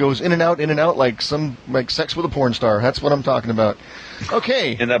The thing goes in and out like sex with a porn star. That's what I'm talking about.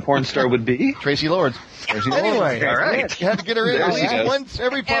 Okay. And that porn star would be? Tracy Lords. Anyway, All right. you had to get her in There at she least goes. once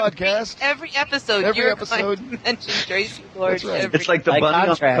every podcast. Every episode, Every you're episode. going to mention Tracy Lord. That's right. It's like the Like bunny on the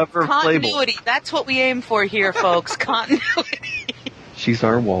contract. cover of Playboy. Continuity. That's what we aim for here, folks. Continuity. She's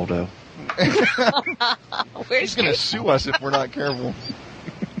our Waldo. Where's She's going to sue us if we're not careful.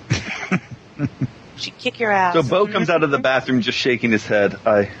 she kick your ass? So Bo comes out of the bathroom just shaking his head.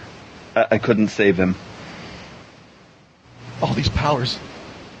 I couldn't save him. All these powers.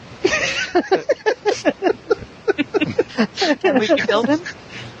 Can we build him?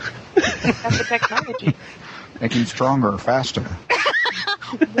 We have the technology. Make him stronger, faster.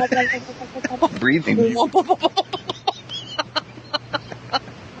 Breathing.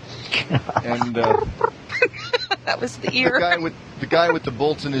 And That was the ear. the guy with the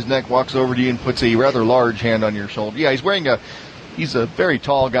bolts in his neck walks over to you and puts a rather large hand on your shoulder. Yeah, he's a very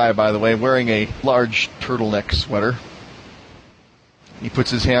tall guy, by the way, wearing a large turtleneck sweater. He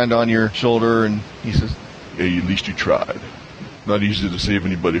puts his hand on your shoulder and he says, Hey, at least you tried. Not easy to save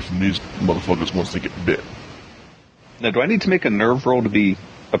anybody from these motherfuckers once they get bit. Now, do I need to make a nerve roll to be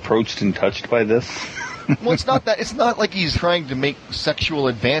approached and touched by this? well, it's not that. It's not like he's trying to make sexual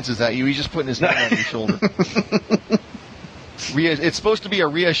advances at you. He's just putting his hand on your shoulder. It's supposed to be a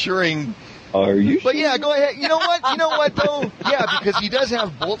reassuring... Are you? But yeah, go ahead. You know what, though? Yeah, because he does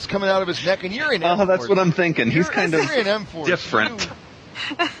have bolts coming out of his neck, and you're in M-Force. Oh, that's what I'm thinking. He's kind of you're in M-Force. different.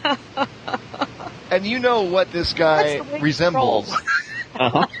 And you know what this guy resembles.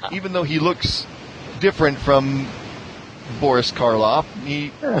 Uh-huh. Even though he looks different from Boris Karloff,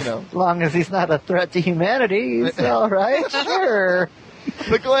 As long as he's not a threat to humanity, he's all right. Sure.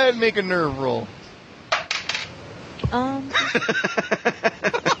 But go ahead and make a nerve roll.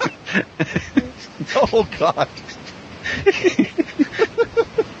 Oh God.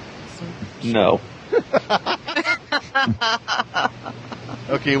 No.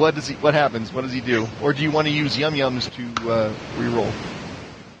 Okay, what happens? What does he do? Or do you want to use yum-yums to re-roll?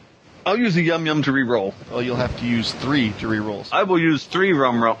 I'll use a yum-yum to re-roll. Well, you'll have to use 3 to re-roll. I will use 3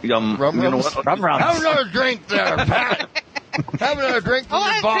 yum. Rum You know rums? what? Rum rums. Have another drink there, Pat. Have another drink from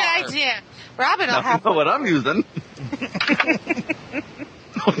the bar. I have the idea. Robin will I have know what I'm using.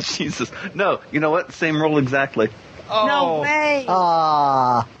 Oh, Jesus. No, you know what? Same roll exactly. Oh. No way.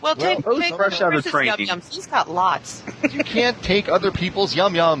 Ah. Well, take fresh out of Chris's training. yum-yums. He's got lots. You can't take other people's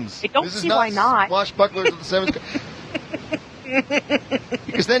yum-yums. I don't This is see not why not. Swashbucklers of the Seventh.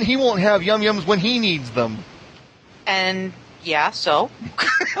 Because then he won't have yum-yums when he needs them. And, yeah, so.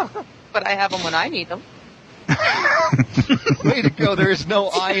 But I have them when I need them. Way to go. There is no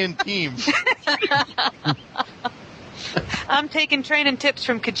I in team. I'm taking training tips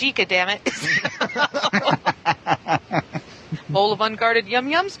from Kajika, damn it. Bowl of unguarded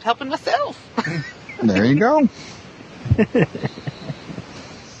yum-yums, helping myself. There you go.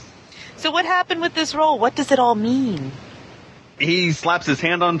 So what happened with this roll? What does it all mean? He slaps his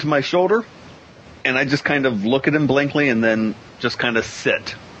hand onto my shoulder, and I just kind of look at him blankly and then just kind of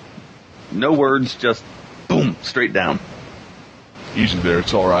sit. No words, just boom, straight down. Easy there,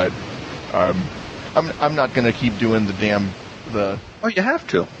 it's all right. I'm not going to keep doing the. Oh, you have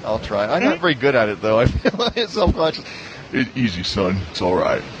to. I'll try. I'm not very good at it, though. I feel self-conscious. Easy, son. It's all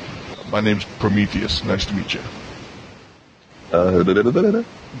right. My name's Prometheus. Nice to meet you.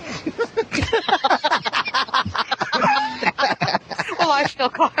 Well, I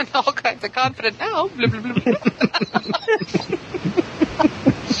feel all kinds of confident now. Blah, blah, blah, blah.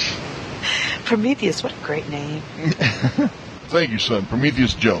 Prometheus, what a great name. Thank you, son.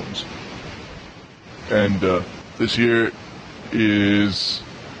 Prometheus Jones. And this here is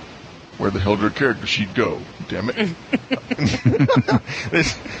where the hell did her character sheet go? Damn it.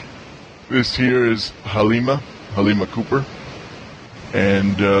 This here is Halima Cooper.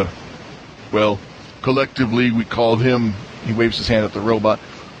 And, well, collectively we called him, He waves his hand at the robot.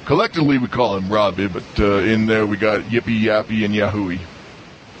 collectively we call him Robbie, but in there we got Yippee Yappy and Yahooey.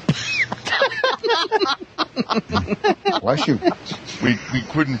 Bless you. We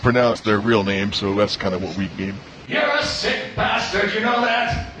couldn't pronounce their real name, so that's kind of what we gave. You're a sick bastard, you know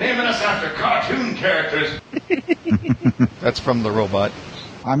that? Naming us after cartoon characters. That's from the robot.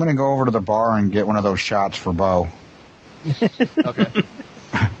 I'm going to go over to the bar and get one of those shots for Bo. Okay.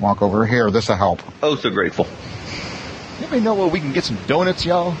 Walk over here. This'll help. Oh, so grateful. Anybody know where we can get some donuts,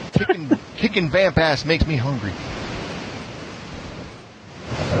 y'all? Kicking vamp ass makes me hungry.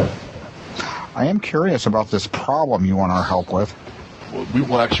 I am curious about this problem you want our help with. Well, we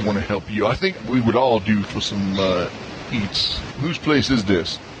will actually want to help you. I think we would all do for some eats. Whose place is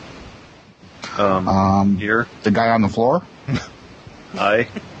this? Here. The guy on the floor? Hi.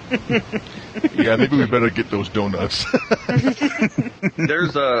 Yeah, maybe we better get those donuts.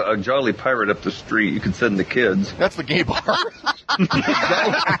 There's a Jolly Pirate up the street. You can send the kids. That's the gay bar.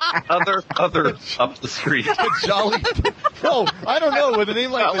 Other up the street. The Jolly. No, I don't know. With a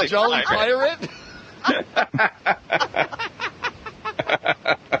name like the Jolly Pirate.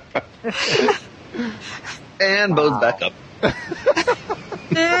 And Bo's back up.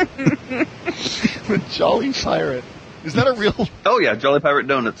 The Jolly Pirate. Is that a real? Oh yeah, Jolly Pirate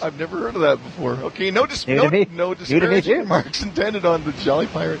Donuts. I've never heard of that before. Okay, no New to me. disparaging remarks intended on the Jolly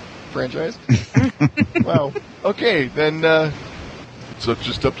Pirate. franchise. Wow. Okay, then, So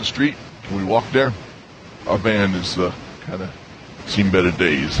just up the street. Can we walk there? Our van is kind of seen better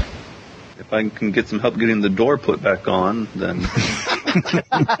days. If I can get some help getting the door put back on, then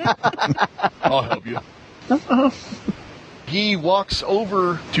I'll help you. he walks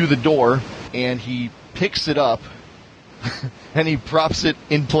over to the door, and he picks it up, and he props it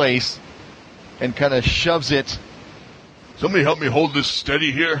in place, and kind of shoves it. Somebody help me hold this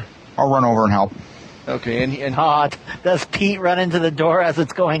steady here. I'll run over and help. Okay, and Does Pete run into the door as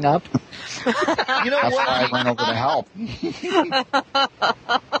it's going up? you know That's what? why I ran over to help.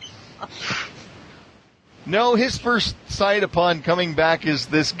 No, his first sight upon coming back is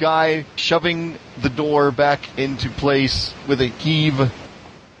this guy shoving the door back into place with a heave.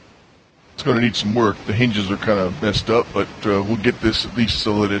 It's going to need some work. The hinges are kind of messed up, but we'll get this at least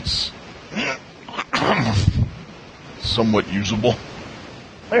so that it's somewhat usable.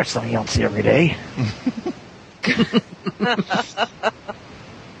 There's something you don't see every day.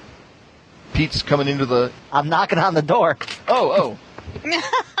 Pete's coming into the... I'm knocking on the door. Oh.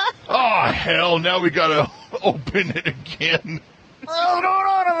 Oh, hell, now we got to open it again. What's going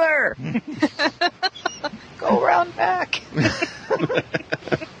on over there? Go around back.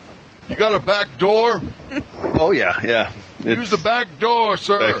 You got a back door? oh yeah. Use the back door,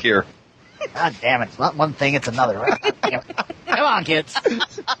 sir. Back here. God damn it. It's not one thing, it's another. Come on, kids.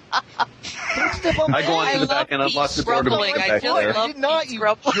 I go on to the back and unlock the door to make it back there. I did not, you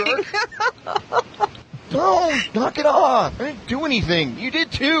jerk. Don't knock it off. I didn't do anything. You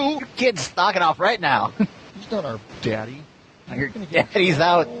did too. Your kid's knocking off right now. He's not our daddy. Your daddy's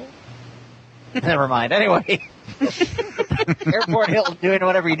out. Never mind. Anyway. Airport Hill doing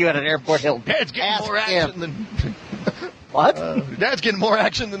whatever you do at an Airport Hill. Dad's getting more action than... What? Dad's getting more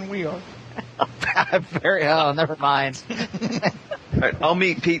action than we are. Never mind. All right, I'll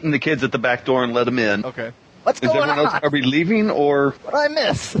meet Pete and the kids at the back door and let them in. Okay. What's Is going everyone else, on? are we leaving or? What did I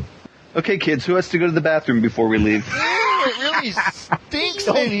miss? Okay, kids, who has to go to the bathroom before we leave? It really stinks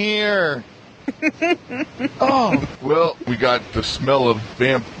in here. Oh. Well, we got the smell of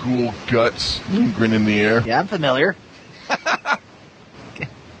vamp ghoul guts lingering in the air. Yeah, I'm familiar.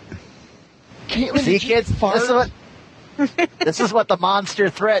 Caitlin, See, did you kids, fart? this is what the monster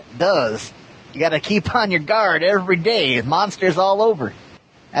threat does. You gotta keep on your guard every day. Monsters all over.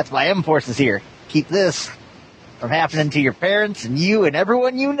 That's why M-Force is here. Keep this from happening to your parents and you and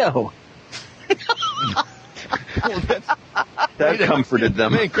everyone you know. That comforted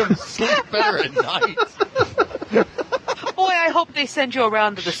them. Make them sleep better at night. Boy, I hope they send you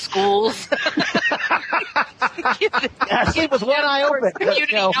around to the schools. Sleep with one eye open.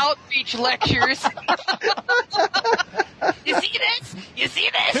 Community outreach lectures. You see this? You see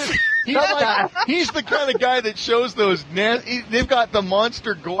this? He's the kind of guy that shows those. They've got the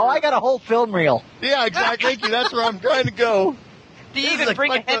monster gore. Oh, I got a whole film reel. Yeah, exactly. Thank you. That's where I'm trying to go. Do you even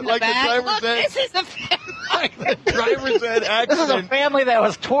bring a head in the back? Look, this is a family. Like the driver's ed accident. This is a family that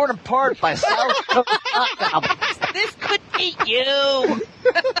was torn apart by South Coast goblins. This could be you.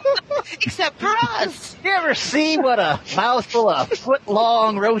 Except for us. You ever see what a mouthful of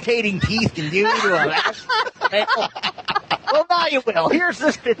foot-long rotating teeth can do to a Well, now you will. Here's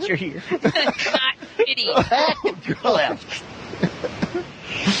this picture here. Not pity. Back to the left.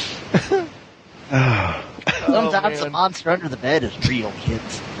 Sometimes the monster under the bed is real,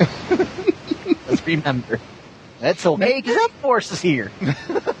 kids. Let's remember. That's okay, because M-Force is here.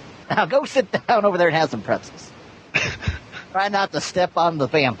 Now go sit down over there and have some pretzels. Try not to step on the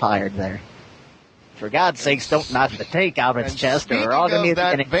vampire there. For God's sakes, don't knock the take out of its chest, or we're all going to be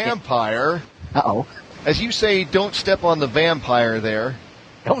that vampire. Uh-oh. As you say, don't step on the vampire there.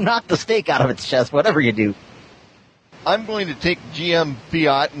 Don't knock the steak out of its chest, whatever you do. I'm going to take GM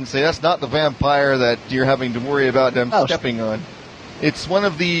Fiat and say that's not the vampire that you're having to worry about them stepping on. It's one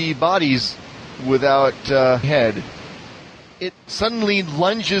of the bodies without head. It suddenly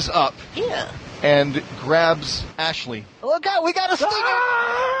lunges up and grabs Ashley. Look out, we got a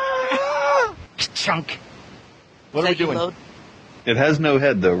stinger! Chunk. What are we doing? Load? It has no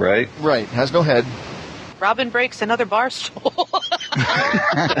head, though, right? Right, has no head. Robin breaks another bar stool.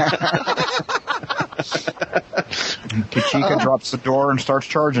 Kachika drops the door and starts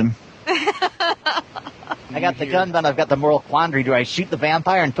charging. I got the gun, but I've got the moral quandary. Do I shoot the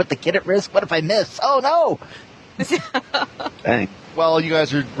vampire and put the kid at risk? What if I miss? Oh, no! Dang. While you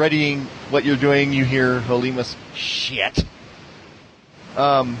guys are readying what you're doing, you hear Halima's shit.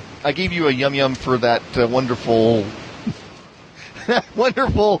 I gave you a yum-yum for that wonderful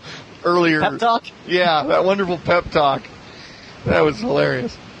earlier... Pep talk? Yeah, that wonderful pep talk. That was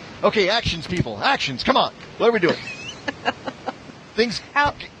hilarious. Okay, actions, people. Actions, come on. What are we doing? things.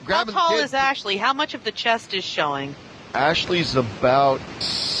 How grabbing tall the kid. is Ashley? How much of the chest is showing? Ashley's about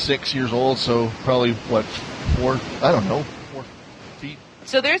 6 years old, so probably, 4? I don't know, 4 feet.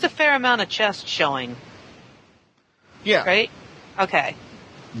 So there's a fair amount of chest showing. Yeah. Right? Okay.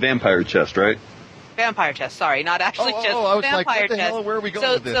 Vampire chest, right? Vampire chest, sorry, not Ashley chest. I was vampire like, what the chest. hell? Where are we going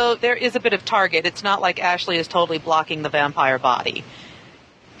with this? So there is a bit of target. It's not like Ashley is totally blocking the vampire body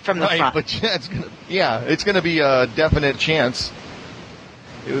from the front. But it's gonna be a definite chance.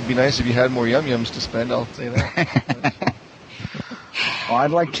 It would be nice if you had more yum-yums to spend, I'll say that. Well, I'd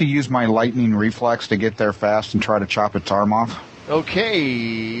like to use my lightning reflex to get there fast and try to chop its arm off. Okay,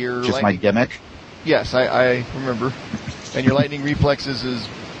 your Just my gimmick. Yes, I remember. And your lightning reflexes is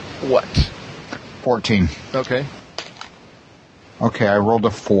what? 14. Okay. Okay, I rolled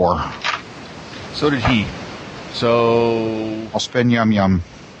a 4. So did he. So I'll spin yum yum.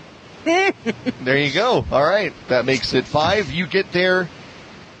 there you go. All right, that makes it 5. You get there,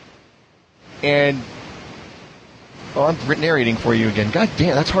 and I'm narrating for you again. God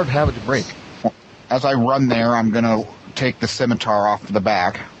damn, that's hard habit to break. As I run there, I'm going to take the scimitar off the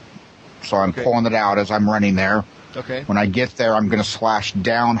back. So I'm pulling it out as I'm running there. Okay. When I get there, I'm going to slash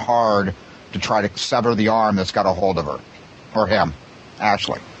down hard to try to sever the arm that's got a hold of her. Or him.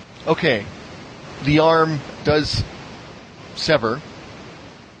 Ashley. Okay. The arm does sever.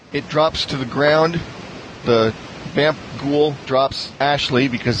 It drops to the ground. The vamp ghoul drops Ashley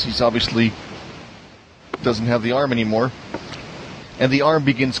because he's obviously doesn't have the arm anymore. And the arm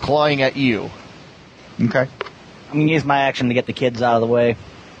begins clawing at you. Okay. I'm going to use my action to get the kids out of the way.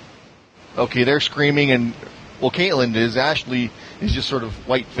 Okay, they're screaming, and, well, Caitlin is. Ashley is just sort of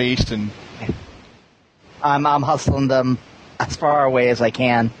white-faced, and I'm hustling them as far away as I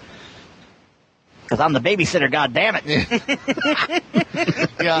can. Because I'm the babysitter, goddammit.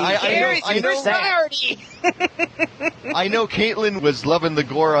 Yeah, I know Caitlin was loving the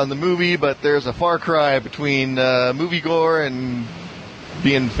gore on the movie, but there's a far cry between movie gore and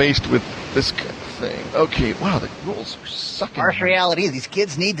being faced with this kind of thing. Okay, wow, the rules are sucking. Harsh reality is these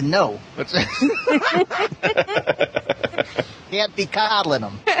kids need to know. Can't be coddling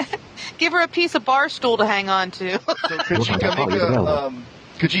them. Give her a piece of bar stool to hang on to. So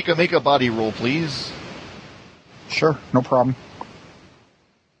Kajika, make a body roll, please. Sure, no problem.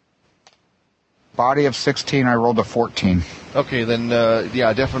 Body of 16, I rolled a 14. Okay, then,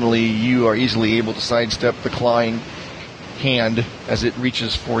 definitely you are easily able to sidestep the clawing hand as it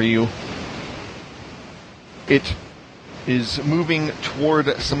reaches for you. It is moving toward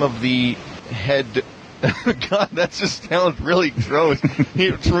some of the head. God, that just sounds really gross.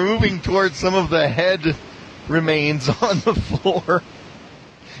 It's moving towards some of the head remains on the floor.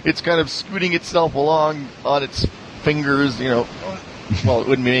 It's kind of scooting itself along on its fingers, Well, it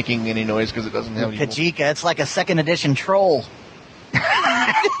wouldn't be making any noise because it doesn't have any. Kajika, it's like a second edition troll.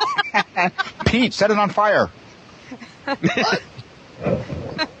 Pete, set it on fire.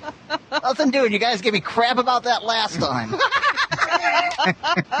 Nothing doing. You guys gave me crap about that last time.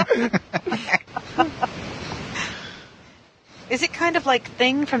 Is it kind of like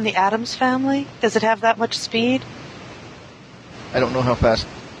Thing from the Addams Family? Does it have that much speed? I don't know how fast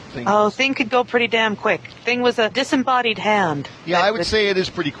Thing Oh, Thing could go pretty damn quick. Thing was a disembodied hand. Yeah, I would say it is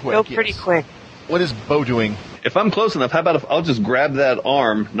pretty quick. Go pretty quick. What is Bo doing? If I'm close enough, how about if I'll just grab that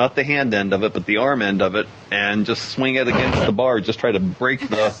arm, not the hand end of it, but the arm end of it, and just swing it against the bar, just try to break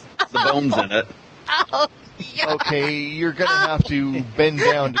the bones in it. Oh, yeah. Okay, you're going to have to bend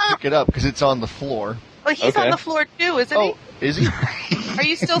down to pick it up because it's on the floor. Well, he's on the floor too, isn't he? Oh, is he? Are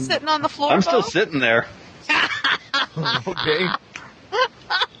you still sitting on the floor, I'm still Bo? sitting there. Okay.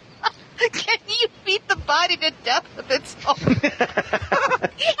 Can you beat the body to death with its own?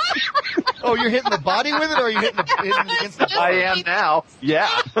 Oh, you're hitting the body with it, or are you hitting it against the bar? I am now. Yeah.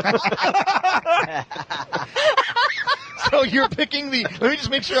 So you're picking the. Let me just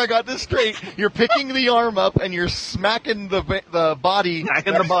make sure I got this straight. You're picking the arm up and you're smacking the body.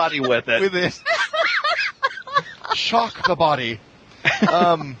 Smacking the body with it. With it. Shock the body.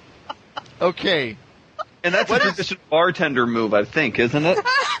 Okay. And that's a traditional bartender move, I think, isn't it?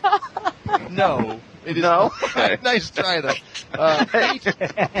 No. It is No? not. Okay. Nice try, though.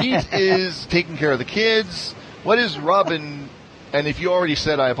 Pete is taking care of the kids. What is Robin, and if you already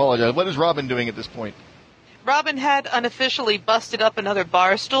said, I apologize, what is Robin doing at this point? Robin had unofficially busted up another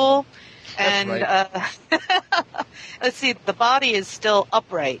bar stool. And, let's see, the body is still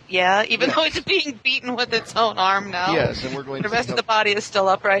upright, yeah? Even though it's being beaten with its own arm now. Yes, and we're going the to rest of the body is still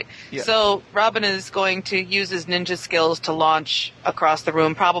upright. Yeah. So Robin is going to use his ninja skills to launch across the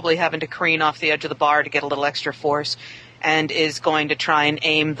room, probably having to careen off the edge of the bar to get a little extra force, and is going to try and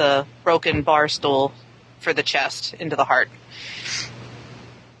aim the broken bar stool for the chest into the heart.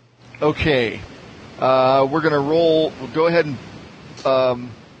 Okay. We're going to roll. We'll go ahead and...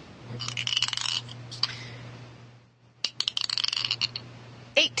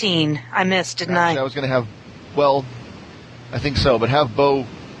 18. I missed, didn't I? I was going to have... Well, I think so, but have Bo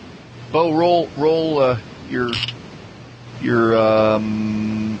roll your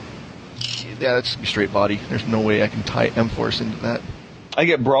yeah, that's straight body. There's no way I can tie M-Force into that. I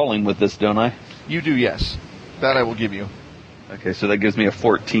get brawling with this, don't I? You do, yes. That I will give you. Okay, so that gives me a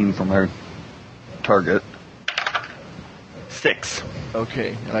 14 from our target. 6.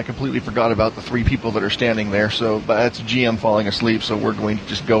 Okay, and I completely forgot about the 3 people that are standing there, so but that's GM falling asleep, so we're going to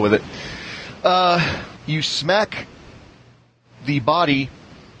just go with it. You smack the body,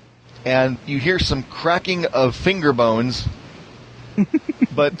 and you hear some cracking of finger bones,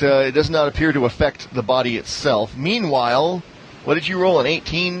 but it does not appear to affect the body itself. Meanwhile, what did you roll, an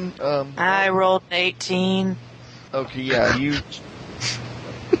 18? I rolled an 18. Okay, yeah, you...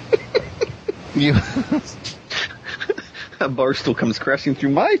 A bar stool comes crashing through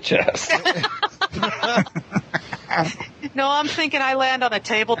my chest. No, I'm thinking I land on a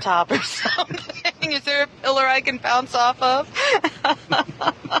tabletop or something. Is there a pillar I can bounce off of?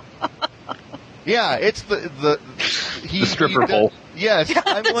 Yeah, it's the stripper pole. Yes,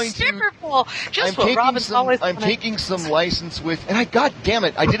 I'm going to. Stripper pole. Just I'm what Robin's always. I'm taking some license with, and God damn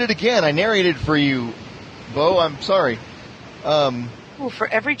it, I did it again. I narrated for you, Bo. I'm sorry. Ooh, for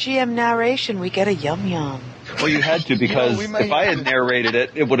every GM narration, we get a yum yum. Well, you had to, because if I had narrated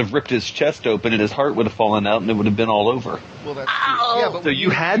it, it would have ripped his chest open and his heart would have fallen out and it would have been all over. Well, that's true. Yeah, but so you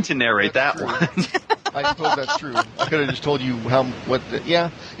had to narrate that one. I suppose that's true. I could have just told you yeah,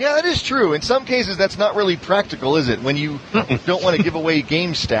 that is true. In some cases, that's not really practical, is it? When you don't want to give away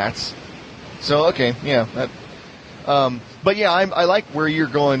game stats. So, okay, yeah. But yeah, I like where you're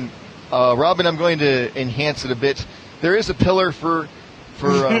going. Robin, I'm going to enhance it a bit. There is a pillar for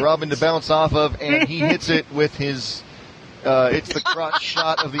Robin to bounce off of, and he hits it with his, it's the crotch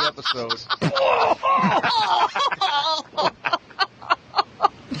shot of the episode.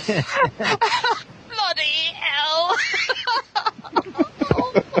 Bloody hell!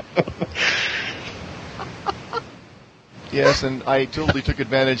 Yes, and I totally took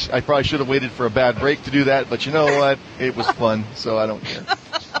advantage. I probably should have waited for a bad break to do that, but you know what? It was fun, so I don't care.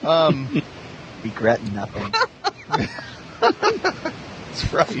 Regret nothing.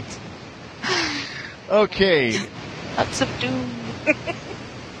 That's right. Okay. Lots of doom.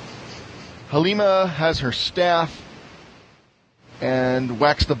 Halima has her staff and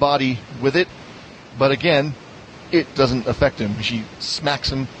whacks the body with it, but again, it doesn't affect him. She smacks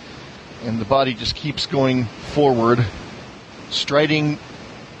him, and the body just keeps going forward, striding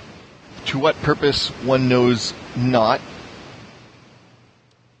to what purpose one knows not.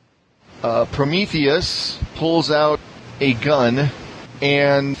 Prometheus pulls out a gun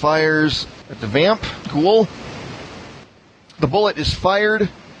and fires at the vamp. Cool. The bullet is fired,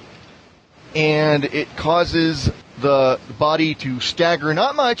 and it causes the body to stagger,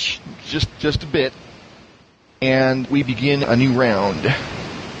 not much, just a bit, and we begin a new round.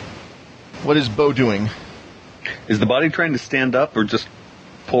 What is Bo doing? Is the body trying to stand up or just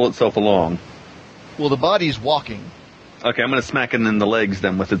pull itself along? Well, the body's walking. Okay, I'm going to smack it in the legs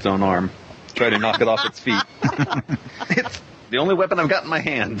then with its own arm. Try to knock it off its feet. It's the only weapon I've got in my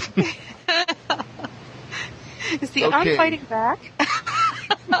hand. Is the arm fighting back?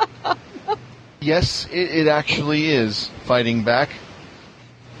 Yes, it actually is fighting back.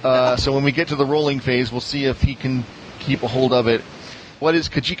 So when we get to the rolling phase, we'll see if he can keep a hold of it. What is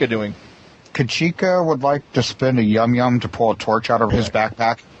Kajika doing? Kajika would like to spin a yum-yum to pull a torch out of his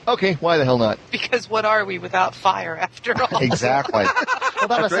backpack. Okay, why the hell not? Because what are we without fire, after all? Exactly.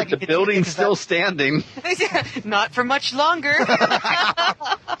 Hold on a second. The building's still standing. Not for much longer.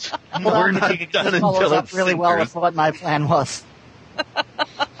 We're not done until it's really well with what my plan was.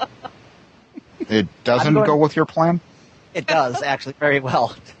 It doesn't go with your plan? It does, actually, very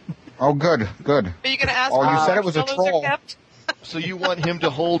well. Oh, good. Are you going to ask? Oh, you said it was a troll. So you want him to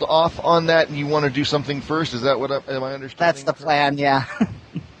hold off on that, and you want to do something first? Is that what am I understanding? That's the plan, yeah.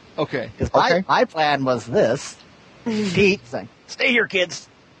 Okay. My plan was this. Pete, stay here, kids.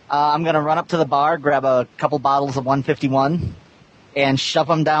 I'm going to run up to the bar, grab a couple bottles of 151, and shove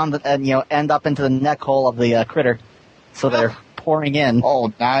them down and end up into the neck hole of the critter, so they're pouring in.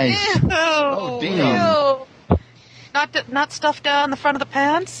 Oh, nice. Ew. Oh, damn. Ew. Not stuffed down the front of the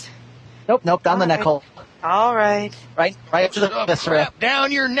pants? Nope, down the neck hole. All right. Right to the viscera.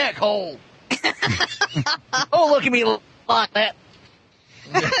 Down your neck hole. Oh, look at me like that.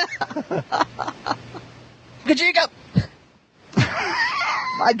 Kajika!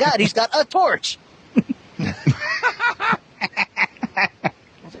 My God, he's got a torch.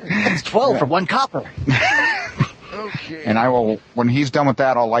 It's 12 for 1 copper. Okay. And I will, when he's done with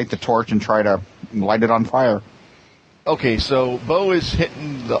that, I'll light the torch and try to light it on fire. Okay, so Bo is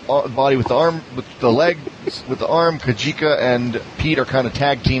hitting the body with the arm, with the leg, with the arm. Kajika and Pete are kind of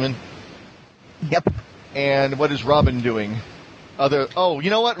tag teaming. Yep. And what is Robin doing? You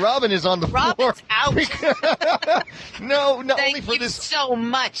know what? Robin is on the floor. Robin's out. No, Thank only for you this. so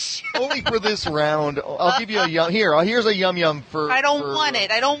much. Only for this round. I'll give you a yum. Here's a yum yum for. I don't want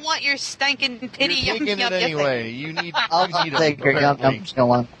it. I don't want your stinking pity You're yum taking yum. it anyway. You need. I'll take your yum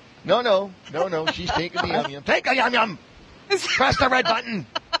yum. No. She's taking the yum yum. Take a yum yum. Press the red button.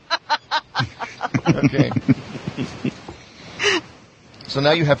 Okay. So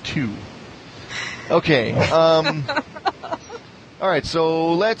now you have 2. Okay. All right.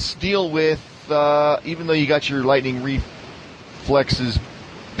 So let's deal with. Even though you got your lightning reflexes,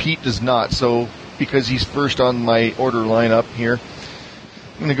 Pete does not. So because he's first on my order lineup here,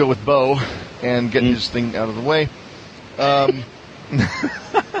 I'm going to go with Bo and get this thing out of the way.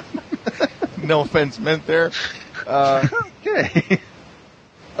 No offense meant there. Okay.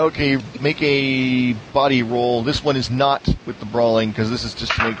 Okay, make a body roll. This one is not with the brawling, because this is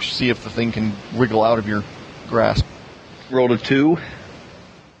just to see if the thing can wriggle out of your grasp. Rolled a 2.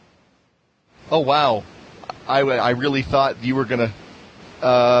 Oh, wow. I really thought you were going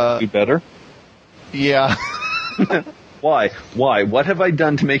to... Do better? Yeah. Why? What have I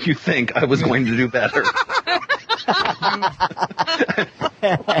done to make you think I was going to do better?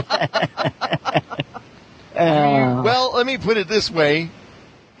 Well, let me put it this way.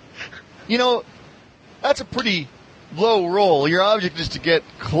 You know, that's a pretty low roll. Your object is to get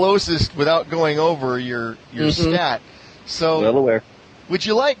closest without going over your stat. So, Well aware. would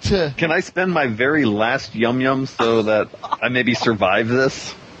you like to... Can I spend my very last yum yum so that I maybe survive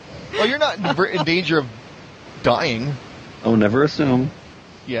this? Well, you're not in danger of dying. Oh, never assume.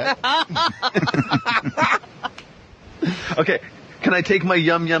 Yet. Okay, can I take my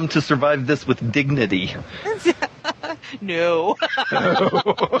yum yum to survive this with dignity? No.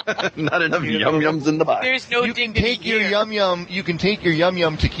 Not enough yum yums in the box. There's no You can dignity take your here. yum yum. You can take your yum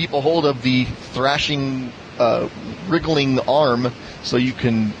yum to keep a hold of the thrashing, wriggling arm, so you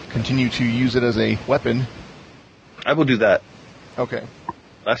can continue to use it as a weapon. I will do that. Okay.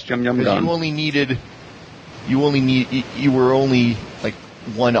 Last yum yum Because done. you were only like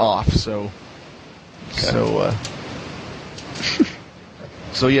 1 off, so. Okay.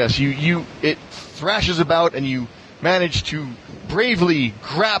 So yes, it thrashes about and you manage to bravely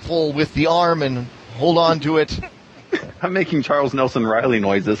grapple with the arm and hold on to it. I'm making Charles Nelson Riley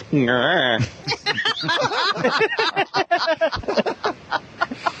noises.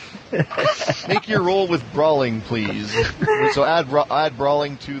 Make your roll with brawling, please. So add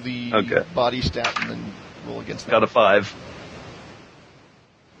brawling to the body stat and then roll against that. Got a 5.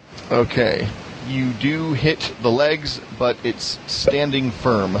 Okay. You do hit the legs, but it's standing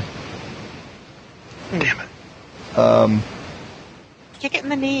firm. Damn it. Kick it in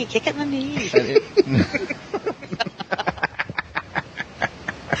the knee. Kick it in the knee.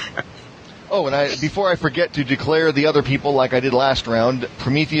 Oh, and before I forget to declare the other people like I did last round,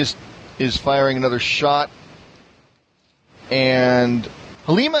 Prometheus is firing another shot, and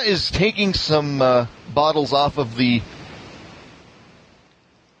Halima is taking some bottles off of the...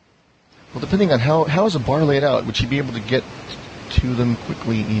 Well, depending on how is a bar laid out, would she be able to get to them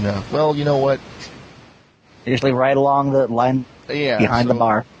quickly enough? Well, you know what? Usually right along the line behind the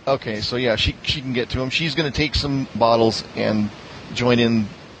bar. Okay, so yeah, she can get to them. She's going to take some bottles and join in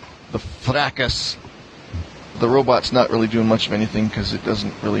the fracas. The robot's not really doing much of anything because it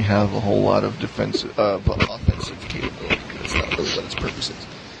doesn't really have a whole lot of offensive capability. That's not really what its purpose is.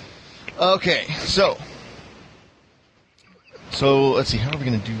 Okay, so let's see. How are we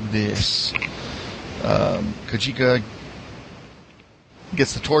going to do this? Kajika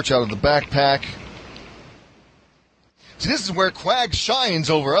gets the torch out of the backpack. See, this is where Quag shines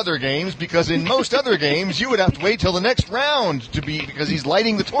over other games, because in most other games, you would have to wait till the next round because he's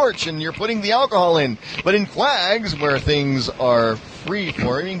lighting the torch and you're putting the alcohol in. But in Quag's, where things are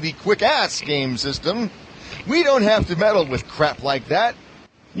free-forming, the quick-ass game system, we don't have to meddle with crap like that.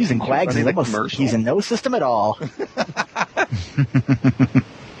 Using Quag's, he's in no system at all.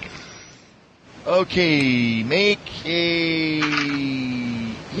 Okay, make a...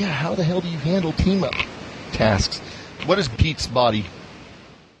 Yeah, how the hell do you handle team-up tasks? What is Pete's body?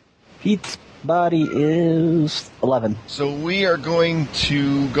 Pete's body is 11. So we are going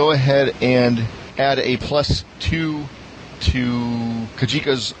to go ahead and add a +2 to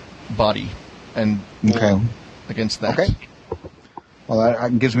Kajika's body and roll against that. Okay. Well,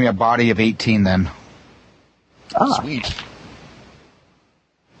 that gives me a body of 18 then. Sweet.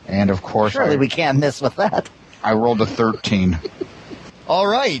 And of course, Surely we can't miss with that. I rolled a 13. All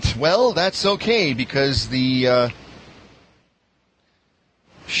right. Well, that's okay because the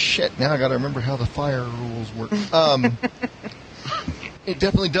shit. Now I got to remember how the fire rules work. It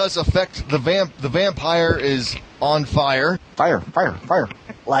definitely does affect the The vampire is on fire. Fire.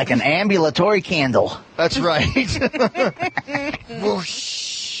 Like an ambulatory candle. That's right.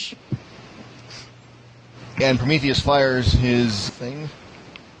 Whoosh. And Prometheus fires his thing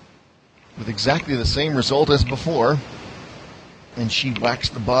with exactly the same result as before. And she whacks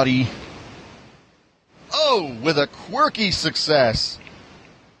the body. Oh, with a quirky success.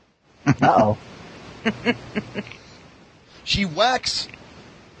 Uh-oh. She whacks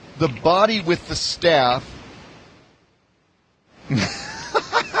the body with the staff.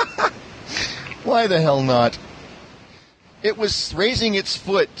 Why the hell not? It was raising its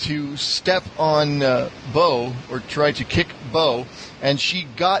foot to step on Bo, or try to kick Bo, and she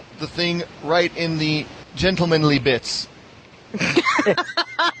got the thing right in the gentlemanly bits.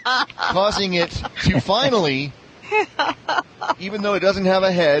 Causing it to finally, even though it doesn't have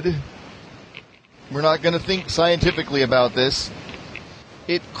a head, we're not going to think scientifically about this,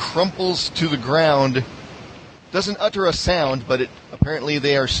 it crumples to the ground, doesn't utter a sound, but apparently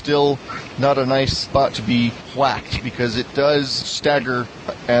they are still not a nice spot to be whacked, because it does stagger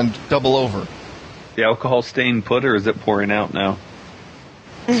and double over. The alcohol staying put, or is it pouring out now?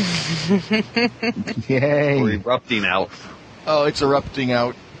 Yay. Or erupting out? Oh, it's erupting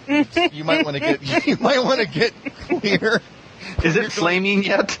out. You might want to get clear. Is it flaming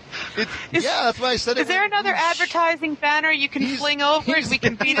yet? Yeah, that's why I said it. Is there another advertising banner you can fling over and we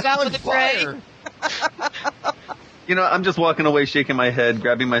can beat it out with a tray? You know, I'm just walking away shaking my head,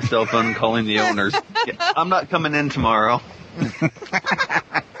 grabbing my cell phone and calling the owners. I'm not coming in tomorrow.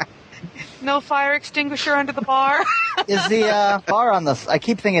 No fire extinguisher under the bar? Is the bar on the... I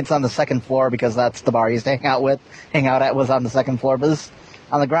keep thinking it's on the second floor because that's the bar he used to hang out at was on the second floor. But is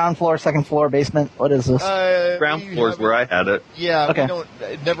on the ground floor, second floor, basement? What is this? Ground floor is where I had it. Yeah, okay.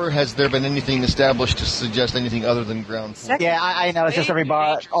 Never has there been anything established to suggest anything other than ground floor. Yeah, I know. It's just every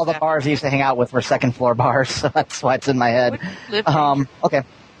bar, all the bars he used to hang out with were second floor bars, so that's why it's in my head. Okay.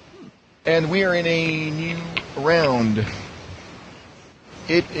 And we are in a new round.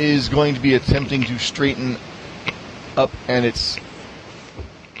 It is going to be attempting to straighten up, and it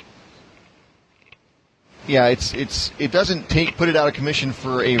doesn't put it out of commission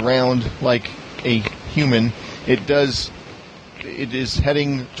for a round like a human. It is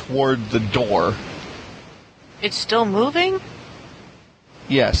heading toward the door. It's still moving?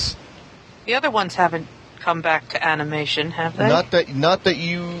 Yes. The other ones haven't come back to animation, have they? Not that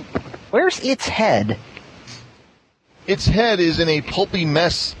you... Where's its head? Its head is in a pulpy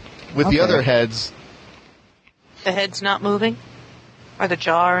mess with the other heads. The head's not moving? Or the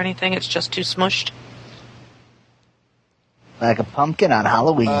jaw or anything? It's just too smushed? Like a pumpkin on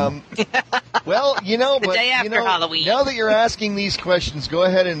Halloween. Well, The day after Halloween. Now that you're asking these questions, go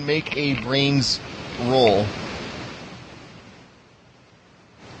ahead and make a brains roll.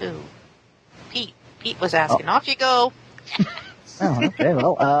 Ooh. Pete was asking. Off you go. Oh, okay.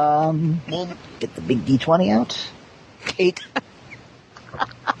 Well, get the big D20 out. 8.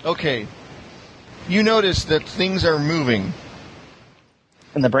 Okay. You notice that things are moving.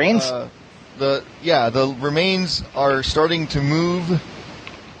 In the brains? The remains are starting to move,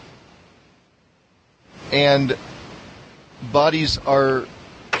 and bodies are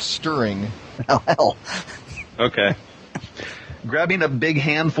stirring. Oh, hell. Okay. Grabbing up big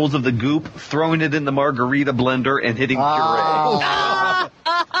handfuls of the goop, throwing it in the margarita blender, and hitting puree.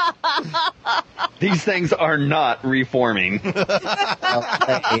 These things are not reforming.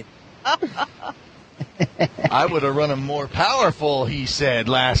 I would have run them more powerful, he said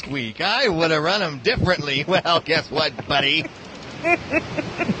last week. I would have run them differently. Well, guess what, buddy?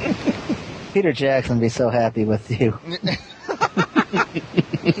 Peter Jackson would be so happy with you.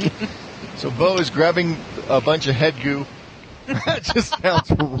 So Bo is grabbing a bunch of head goo. That just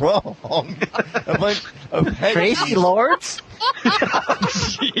sounds wrong. A bunch of head Tracy Lords?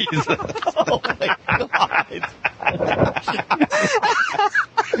 Jeez. Oh, my God.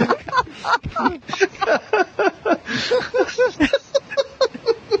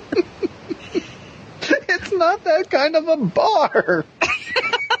 It's not that kind of a bar.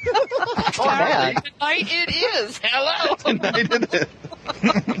 Tonight it is. Hello. Tonight it is.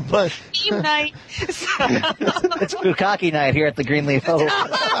 But Team night. It's Bukkake night here at the Greenleaf Hope.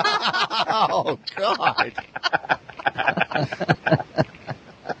 oh, God.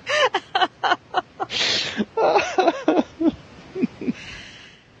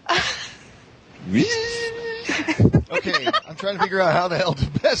 figure out how the hell to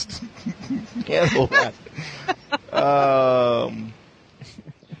best handle that.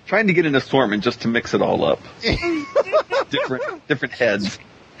 Trying to get an assortment just to mix it all up. different heads.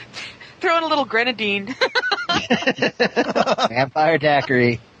 Throw in a little grenadine. Vampire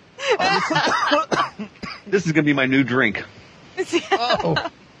daiquiri. This is going to be my new drink. Oh.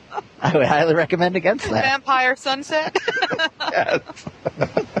 I would highly recommend against that. Vampire sunset. Yes.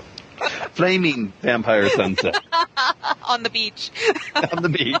 Flaming vampire sunset. On the beach. On the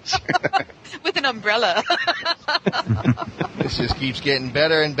beach. With an umbrella. This just keeps getting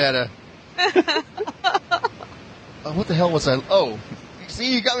better and better. What the hell was I? Oh,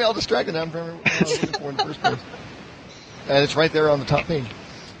 see, you got me all distracted. Now I'm trying to remember what I was looking for in the first place. And it's right there on the top page.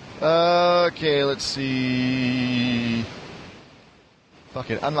 Okay, let's see.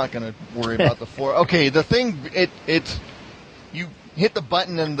 Fuck it, I'm not gonna worry about the four. Okay, the thing, you hit the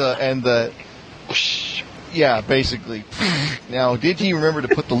button and the, yeah, basically. Now, did he remember to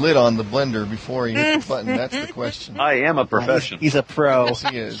put the lid on the blender before he hit the button? That's the question. I am a professional. He's a pro. Yes,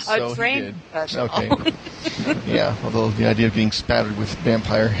 he is. A So trained he did. professional. Okay. Yeah, although the idea of being spattered with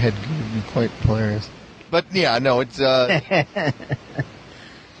vampire head would be quite hilarious. But yeah, no, it's yeah,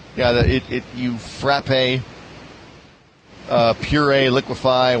 you frappe, puree,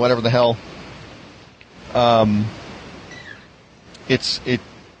 liquefy, whatever the hell. And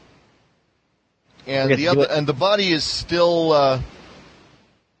the body is still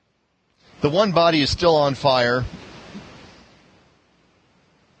the one body is still on fire.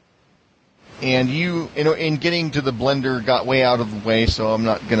 And in getting to the blender, got way out of the way, so I'm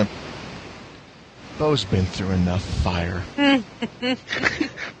not gonna. Bo's been through enough fire.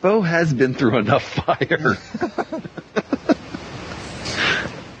 Bo has been through enough fire.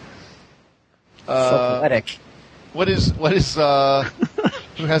 So poetic. What is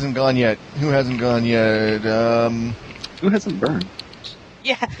who hasn't gone yet? Who hasn't burned?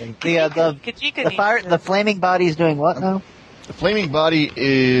 Yeah. The flaming body is doing what now? The flaming body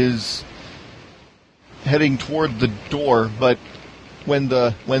is heading toward the door, but when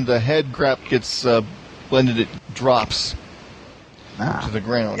the head crap gets blended, it drops to the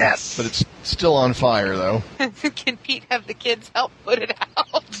ground. Yes. But it's still on fire, though. Can Pete have the kids help put it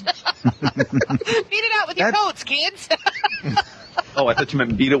out? Beat it out with your coats, kids. Oh, I thought you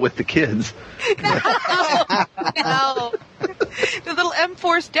meant beat it with the kids. No. The little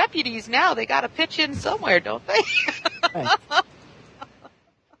M-Force deputies now, they got to pitch in somewhere, don't they? Right.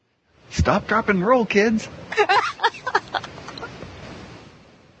 Stop, drop, and roll, kids.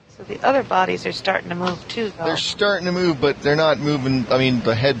 So the other bodies are starting to move too, though. They're starting to move, but they're not moving. I mean,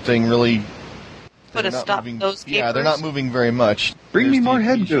 the head thing really. Put a stop to those capers. Yeah, they're not moving very much. Bring me more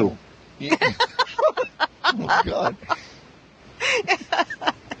head goo. Yeah. Oh, my God.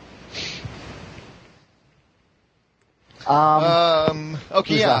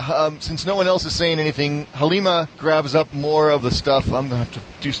 Okay, yeah. Since no one else is saying anything, Halima grabs up more of the stuff. I'm gonna have to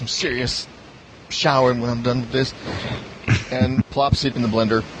do some serious showering when I'm done with this, and plops it in the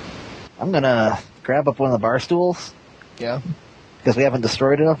blender. I'm gonna grab up one of the bar stools. Yeah. Because we haven't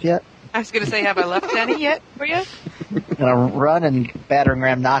destroyed enough yet. I was going to say, have I left any yet for you? I'm gonna run and battering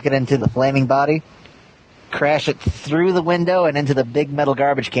ram knock it into the flaming body, crash it through the window and into the big metal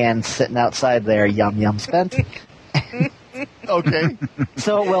garbage can sitting outside there. Yum yum spent. Okay.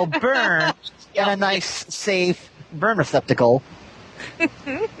 So it will burn in a nice, safe burn receptacle,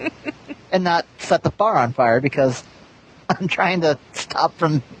 and not set the bar on fire because I'm trying to stop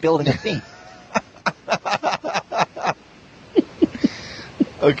from building a theme.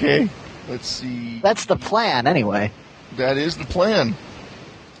 Okay. Let's see. That's the plan, anyway. That is the plan.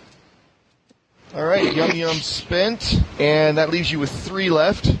 All right, Yum Yum spent, and that leaves you with 3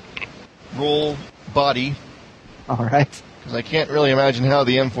 left. Roll body. All right. Because I can't really imagine how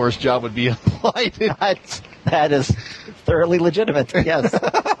the M-Force job would be applied. That is thoroughly legitimate, yes.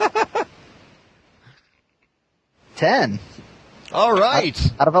 10. All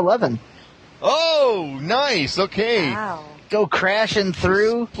right. Out of 11. Oh, nice. Okay. Wow. Go crashing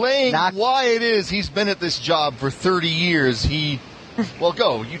through. Playing why it is he's been at this job for 30 years. Well,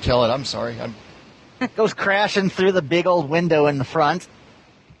 go. You tell it. I'm sorry. Goes crashing through the big old window in the front.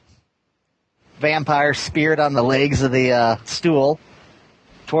 Vampire speared on the legs of the stool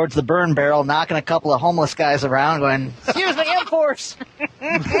towards the burn barrel, knocking a couple of homeless guys around, going, "Excuse me, M-Force!"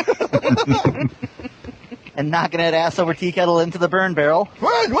 and knocking that ass over tea kettle into the burn barrel.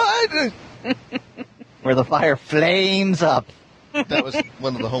 What? Where the fire flames up. That was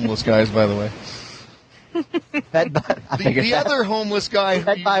one of the homeless guys, by the way. Fed by, the other homeless guy.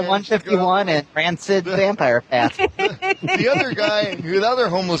 Fed by 151 and rancid vampire path. The other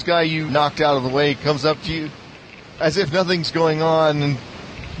homeless guy you knocked out of the way comes up to you. as if nothing's going on. And,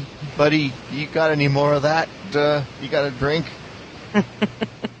 buddy, you got any more of that? You got a drink?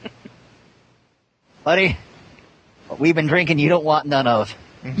 Buddy, what we've been drinking you don't want none of.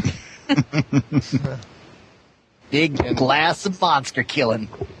 Big glass of monster killing.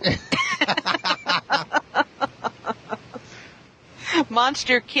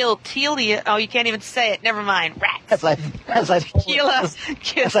 Monster kill Telia. Oh, you can't even say it. Never mind. Rats. As I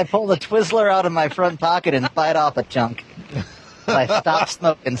pull the Twizzler out of my front pocket and bite off a chunk. I stopped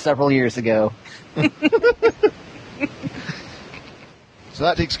smoking several years ago. So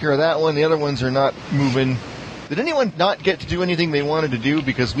that takes care of that one. The other ones are not moving. Did anyone not get to do anything they wanted to do?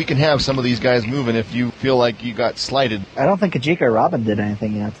 Because we can have some of these guys moving if you feel like you got slighted. I don't think Kajika or Robin did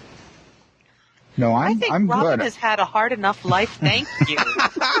anything yet. No, I think I'm Robin good. has had a hard enough life. Thank you.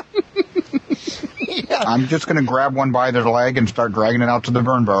 Yeah. I'm just going to grab one by their leg and start dragging it out to the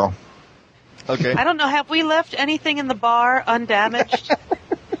burn barrel. Okay. I don't know. Have we left anything in the bar undamaged?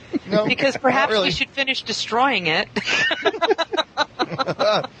 No, Because perhaps really. we should finish destroying it.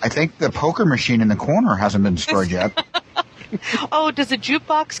 I think the poker machine in the corner hasn't been destroyed yet. Oh, does a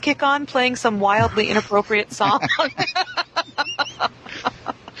jukebox kick on playing some wildly inappropriate song?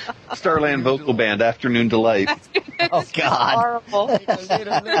 Starland Vocal Band, Afternoon Delight. Oh, God. Horrible.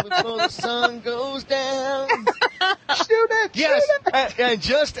 Before the sun goes down. Shoot it! Yes, and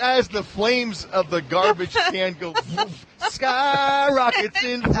just as the flames of the garbage can go, skyrockets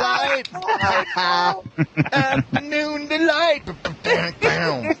in flight. Afternoon delight.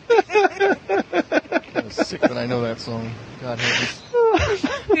 I'm sick that I know that song. God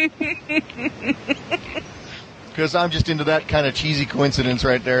help me. Because I'm just into that kind of cheesy coincidence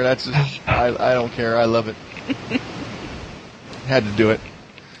right there. That's just, I don't care. I love it. Had to do it.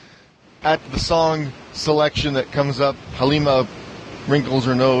 At the song selection that comes up, Halima wrinkles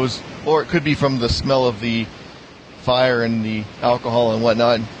her nose, or it could be from the smell of the fire and the alcohol and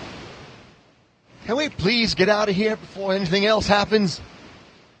whatnot. Can we please get out of here before anything else happens?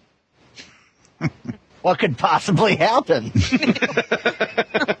 What could possibly happen?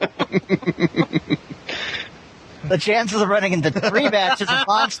 The chances of running into 3 batches of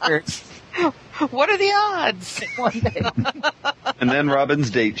monsters. What are the odds? One day. And then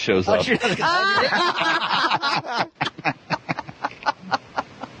Robin's date shows up. I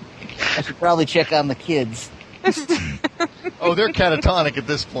should probably check on the kids. Oh, they're catatonic at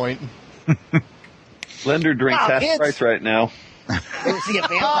this point. Blender drinks Wow, half kids. price right now. Ever see a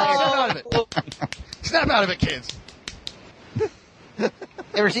vampire? Snap out of it. Snap out of it, kids.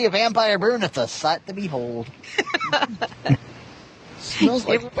 Ever see a vampire burn? It's a sight to behold. Smells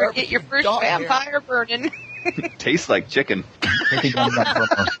You ever forget your first dog hair. vampire burning? Tastes like chicken.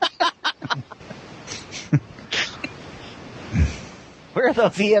 Where are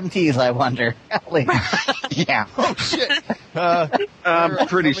those EMTs, I wonder? Golly. Yeah. Oh, shit. I'm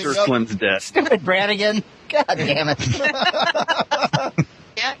pretty sure coming up. Slim's dead. Stupid Brannigan. God damn it.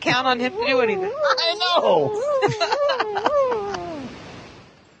 Can't count on him to do anything. I know.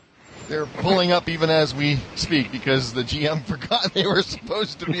 They're pulling up even as we speak because the GM forgot they were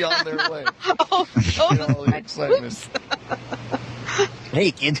supposed to be on their way. Oh, All the excitement.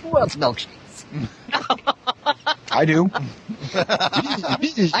 Hey, kids, who else milkshakes? I do.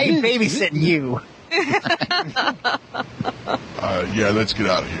 I ain't babysitting you. Yeah, let's get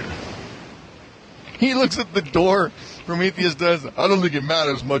out of here. He looks at the door. Prometheus does. I don't think it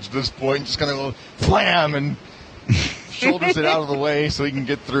matters much at this point. Just kind of go flam and shoulders it out of the way so he can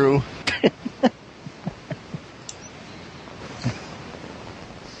get through.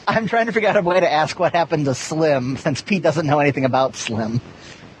 I'm trying to figure out a way to ask what happened to Slim, since Pete doesn't know anything about Slim.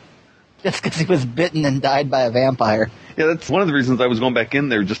 Just because he was bitten and died by a vampire. Yeah, that's one of the reasons I was going back in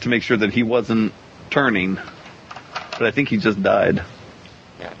there, just to make sure that he wasn't turning. But I think he just died.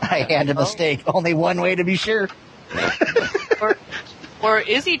 I had a mistake. Only one way to be sure. or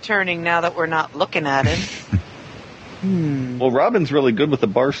is he turning now that we're not looking at him? Well, Robin's really good with the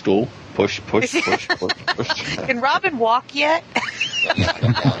bar stool. Push, push, push, push, push. Can Robin walk yet?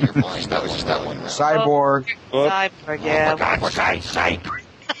 Cyborg. Cyborg, yeah.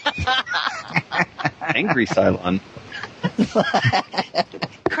 Angry Cylon.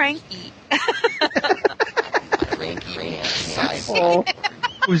 Cranky. Oh,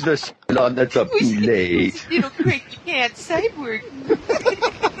 Who's the Cylon that's up too late? Little cranky pants cyborg.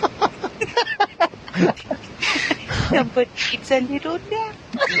 But it's a little nap.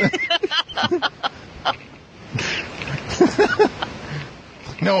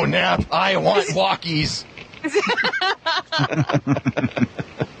 No nap. I want walkies.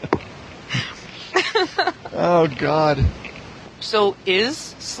 Oh, God. So is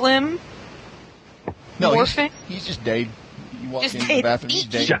Slim No, morphing? he's just dead. You walk Just into the dead. bathroom, he's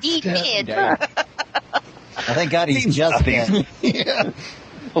dead. He did. Oh, thank God he's just dead. Yeah.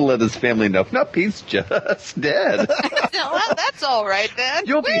 We'll let his family know. Nope, he's just dead. Well, that's all right then.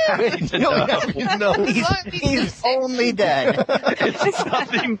 You'll be happy to know. He's only dead. It's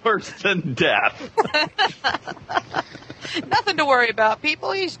nothing worse than death. Nothing to worry about,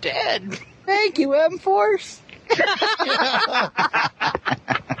 people. He's dead. Thank you, M-Force.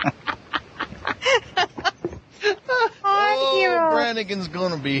 Oh, Brannigan's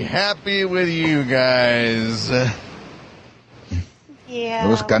gonna be happy with you guys. Yeah. It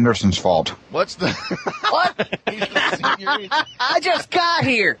was Gunderson's fault. What's the... What? He's the senior. I just got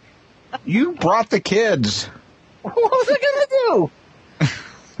here. You brought the kids. What was I gonna do?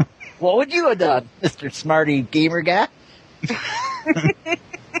 What would you have done, Mr. Smarty Gamer Guy?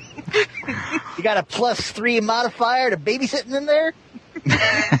 You got a +3 modifier to babysitting in there?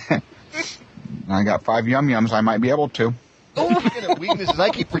 I got 5 yum-yums. I might be able to. Speaking of weaknesses, I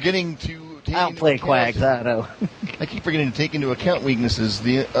keep forgetting to take I don't play quags, I don't know. I keep forgetting to take into account weaknesses.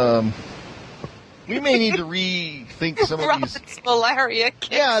 We may need to rethink some of these. Robin's malaria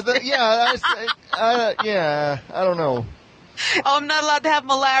kit. Yeah, I don't know. Oh, I'm not allowed to have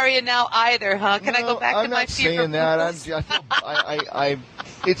malaria now either, huh? Can I go back I'm to my not fear saying of that. lupus?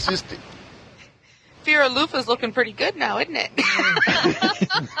 It's just. Fear of lupus looking pretty good now, isn't it?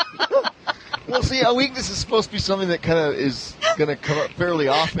 Well, see, a weakness is supposed to be something that kind of is going to come up fairly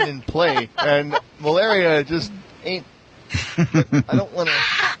often in play, and malaria just ain't. I don't want to.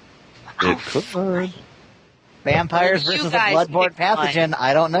 It could. Vampires You versus a guys bloodborne pick one. pathogen,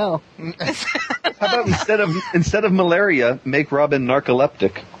 I don't know. How about instead of malaria, make Robin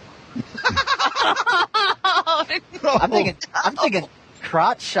narcoleptic? I'm thinking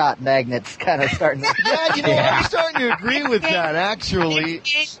crotch shot magnets kind of starting to... Yeah, you know, I'm starting to agree with that, actually.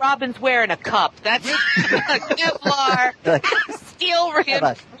 Robin's wearing a cup. That's a Kevlar steel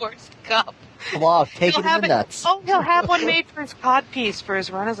reinforced cup. Claw, take it in the nuts. He'll have one made for his codpiece for his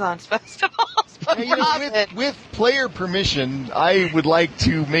Renaissance festivals. Yeah, you know, with player permission, I would like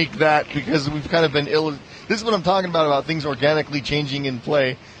to make that, because we've kind of been this is what I'm talking about things organically changing in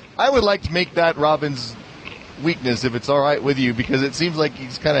play. I would like to make that Robin's weakness, if it's all right with you, because it seems like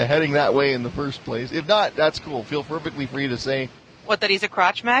he's kind of heading that way in the first place. If not, that's cool. Feel perfectly free to say. What, that he's a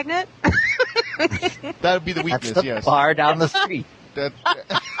crotch magnet? That would be the weakness, That's the yes. bar down the street.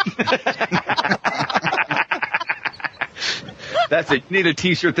 That's it. You need a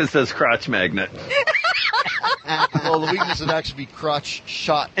T-shirt that says crotch magnet. Well, the weakness would actually be crotch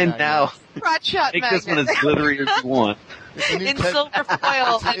shot. And now, Crotch shot make magnet. this one as glittery as you want. In silver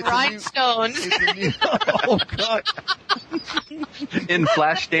foil and rhinestones. Oh God! In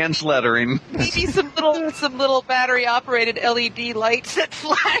flash dance lettering. Maybe some little battery operated LED lights that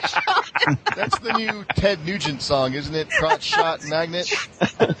flash on. That's the new Ted Nugent song, isn't it? Crotch shot magnet.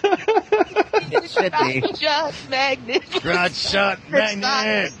 It should be. Crotch shot magnet. Crotch shot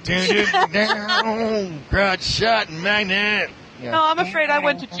magnet. Down. Crotch shot magnet. Yeah. No, I'm afraid I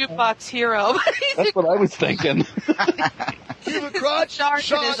went to Jukebox Hero. That's what I was thinking. Give a crotch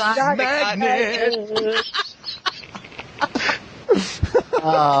Shark in his shot eye. magnet.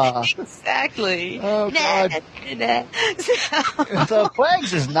 Exactly. Oh God! So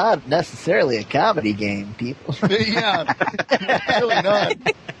Quags is not necessarily a comedy game, people. Yeah, really not.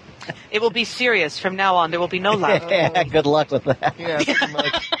 It will be serious from now on. There will be no laughter. Yeah, good luck with that. Yeah, pretty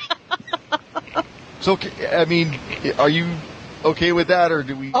much. So, I mean, are you okay with that, or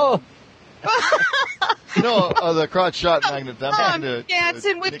do we? Oh, No, the crotch shot magnet. I'm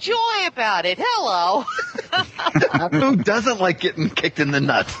dancing with joy about it. Hello. Who doesn't like getting kicked in the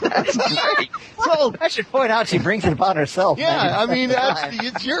nuts? That's great. so I should point out she brings it upon herself. Yeah, I mean,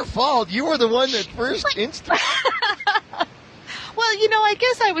 it's your fault. You were the one that first instigated. Well, I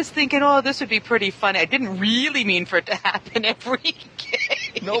guess I was thinking, this would be pretty funny. I didn't really mean for it to happen every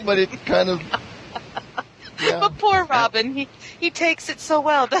game. No, but it kind of. Yeah. But poor Robin, he takes it so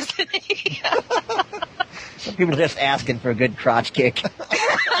well, doesn't he? Some people are just asking for a good crotch kick.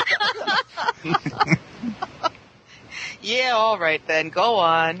 Yeah, all right then. Go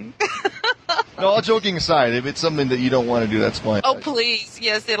on. No, all joking aside, if it's something that you don't want to do, that's fine. Oh, please.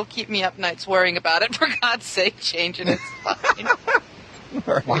 Yes, it'll keep me up nights worrying about it. For God's sake, change it. It's fine.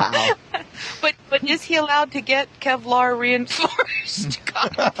 Wow. But is he allowed to get Kevlar reinforced?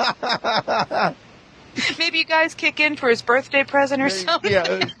 Maybe you guys kick in for his birthday present or something.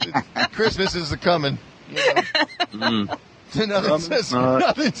 Yeah, Christmas is coming.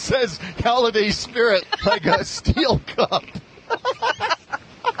 Nothing says holiday spirit like a steel cup.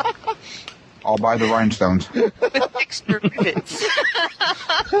 I'll buy the rhinestones. With extra rivets.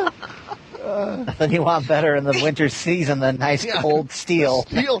 Nothing you want better in the winter season than nice cold steel.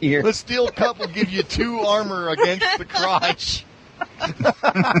 The steel cup will give you 2 armor against the crotch.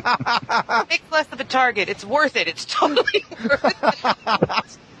 Make less of a target. It's worth it. It's totally worth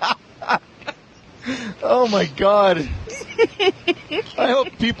it. Oh my God. I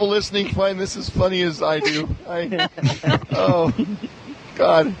hope people listening find this as funny as I do. Oh,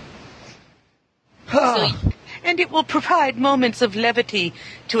 God. And it will provide moments of levity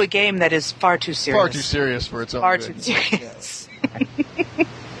to a game that is far too serious. Far too serious for its own Far good. too serious.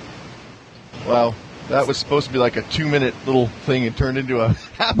 Wow. That was supposed to be like a 2-minute little thing. It turned into a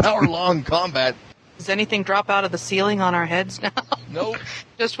half-hour-long combat. Does anything drop out of the ceiling on our heads now? Nope.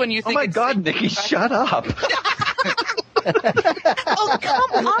 Just when you think Oh my it's God, safe to Nikki, go back- shut up. Oh,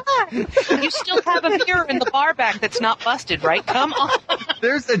 come on. You still have a mirror in the bar back that's not busted, right? Come on.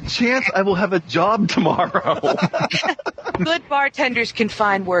 There's a chance I will have a job tomorrow. Good bartenders can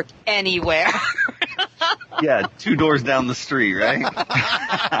find work anywhere. Yeah, 2 doors down the street, right?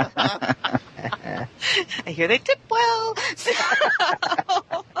 I hear they tip well.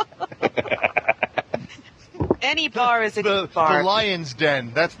 Any bar is a good bar. The Lion's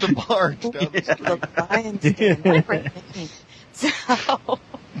Den. That's the bar. The Lion's Den. Everything.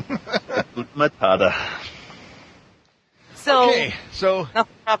 Matata. Okay, so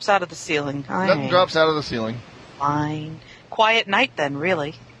nothing drops out of the ceiling. Nothing drops out of the ceiling. Fine. Quiet night then,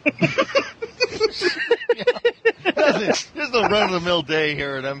 really. Just a run-of-the-mill day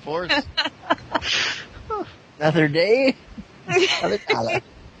here at M-Force. Another day, another dollar.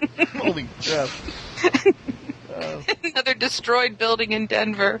 Holy crap. Another destroyed building in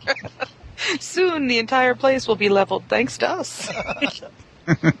Denver. Soon the entire place will be leveled thanks to us.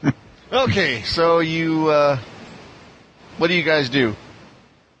 Okay, so you, what do you guys do?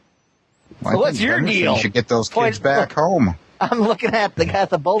 So what's your deal? You should get those kids back home. I'm looking at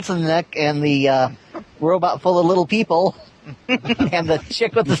the bolts in the neck and the robot full of little people and the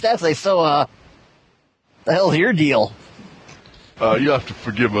chick with the stats. So, the hell's your deal? You have to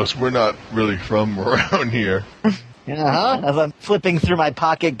forgive us. We're not really from around here. As I'm flipping through my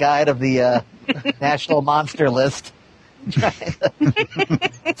pocket guide of the National Monster List, trying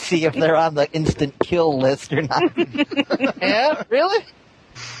to see if they're on the instant kill list or not. Yeah, really?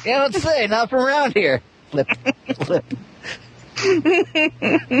 Yeah, let's say, not from around here. Flip.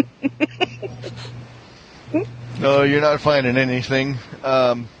 No, you're not finding anything.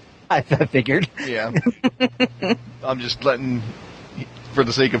 I figured. Yeah. I'm just letting, for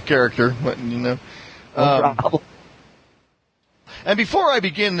the sake of character, letting you know. No problem. And before I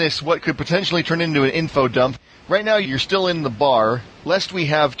begin this, what could potentially turn into an info dump, right now you're still in the bar, lest we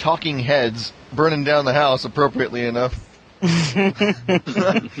have talking heads burning down the house appropriately enough.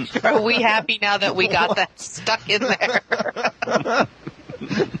 Are we happy now that we got that stuck in there?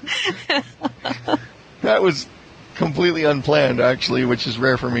 That was completely unplanned, actually, which is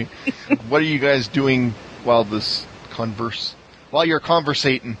rare for me. What are you guys doing while you're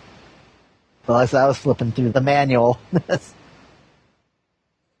conversating? Well, as I was flipping through the manual.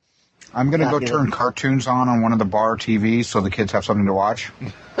 I'm going to go turn cartoons on one of the bar TVs so the kids have something to watch.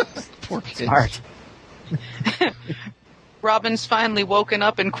 Poor kids. Smart. Robin's finally woken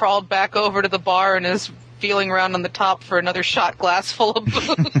up and crawled back over to the bar and is feeling around on the top for another shot glass full of booze.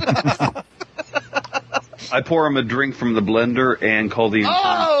 I pour him a drink from the blender and call the intern.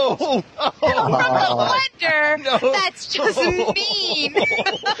 Oh! From the blender? No. That's just mean.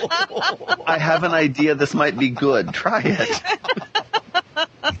 I have an idea this might be good. Try it.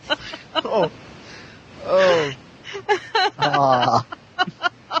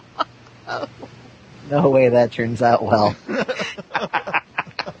 No way that turns out well.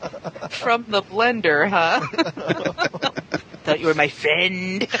 From the blender, huh? Thought you were my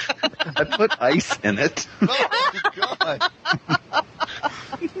friend. I put ice in it. Oh, God.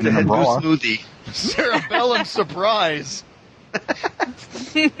 The head goose smoothie. Cerebellum surprise.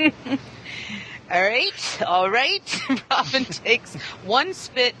 All right. Robin takes one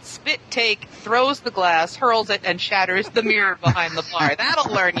spit take, throws the glass, hurls it, and shatters the mirror behind the bar.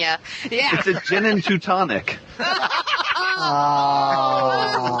 That'll learn you. Yeah. It's a gin and tonic.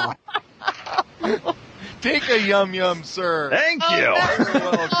 Take a yum, sir. Thank you.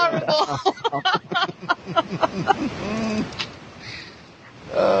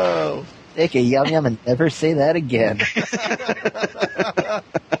 Oh. Take a yum and never say that again.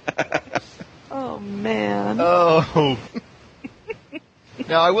 Oh, man. Oh.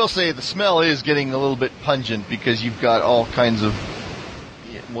 Now, I will say the smell is getting a little bit pungent because you've got all kinds of,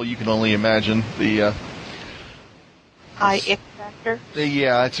 well, you can only imagine the... high ick factor?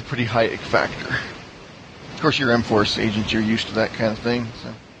 Yeah, it's a pretty high ick factor. Of course, you're M-Force agents, you're used to that kind of thing.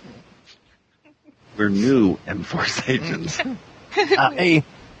 So. We're new M-Force agents. Hey.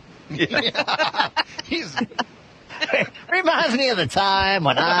 Yeah. He's Reminds me of the time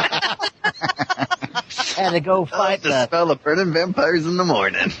when I had to go fight the smell of burning vampires in the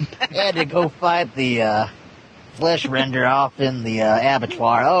morning. had to go fight the flesh render off in the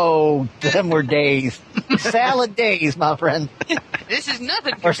abattoir. Oh, them were days. Salad days, my friend. This is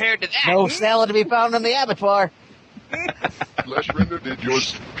nothing compared to that. No salad to be found in the abattoir. Flesh render? Did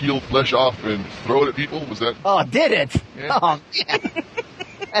yours peel flesh off and throw it at people? Was that? Oh, did it? Yeah. Oh, man.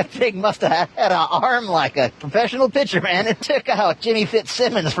 That thing must have had an arm like a professional pitcher, man. It took out Jimmy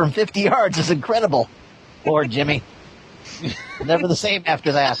Fitzsimmons from 50 yards. It's incredible. Poor Jimmy. Never the same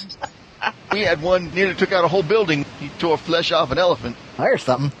after that. We had one nearly took out a whole building. He tore flesh off an elephant. There's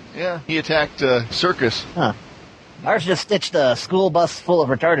something. Yeah. He attacked circus. Huh. Ours just stitched a school bus full of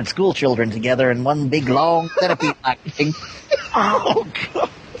retarded school children together in one big long centipede-like thing. Oh, God.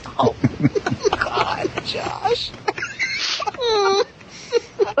 Oh, God, Josh.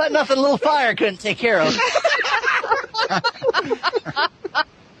 But nothing little fire couldn't take care of.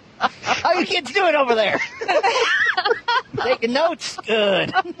 How you kids doing over there? Taking notes?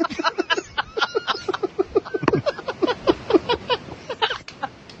 Good.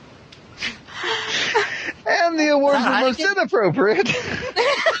 And the awards are most inappropriate.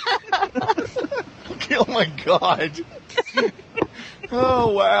 Oh, my God. Oh,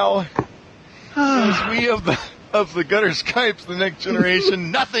 wow. As we of the gutter Skypes, the next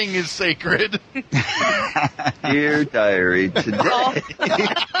generation, nothing is sacred. Dear diary, today.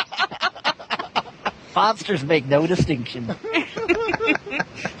 Monsters make no distinction.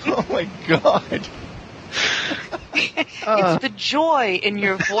 Oh, my God. It's the joy in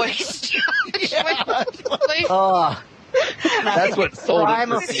your voice. Yeah. Oh, That's what sold it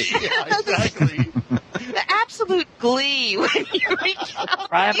Primal- for me. Yeah, exactly. The absolute glee when you reach out.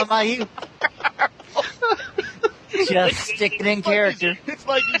 prime of my youth. Just sticking in character. It's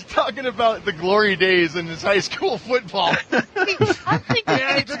like he's talking about the glory days in his high school football. I'm thinking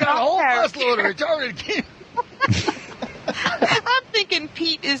Yeah, he took out a whole busload of retarded kids. I'm thinking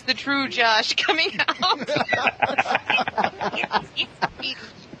Pete is the true Josh coming out. And I'm thinking,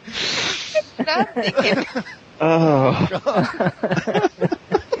 it's not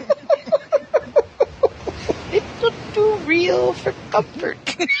too real for comfort.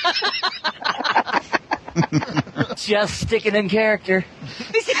 Just sticking in character.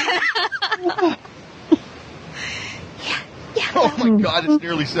 Oh my God, it's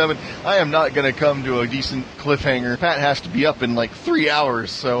nearly 7. I am not going to come to a decent cliffhanger. Pat has to be up in like 3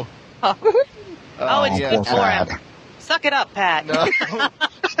 hours, so. Oh, it's yeah. good for him. Suck it up, Pat. No.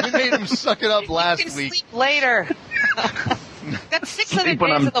 We made him suck it up You can last week. sleep later. Got 6 other Sleep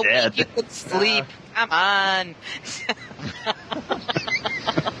when days I'm of the dead. week you could sleep. Come on.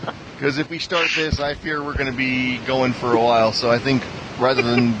 Because if we start this, I fear we're going to be going for a while. So I think rather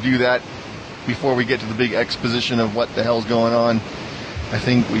than do that before we get to the big exposition of what the hell's going on, I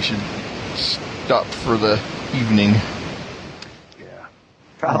think we should stop for the evening.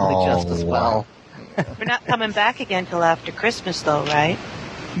 Probably just as well. We're not coming back again till after Christmas, though, right?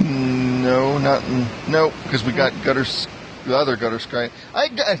 No, no, because we got the other gutter Skype.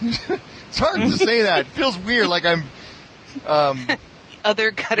 It's hard to say that. It feels weird, like I'm.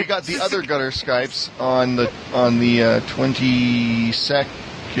 Other gutter. We got the other gutter Skypes on the 22nd.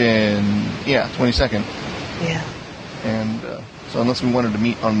 Yeah, 22nd. Yeah. And so unless we wanted to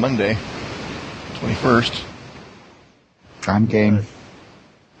meet on Monday, 21st. I'm game.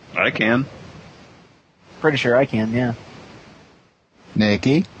 I can. Pretty sure I can, yeah.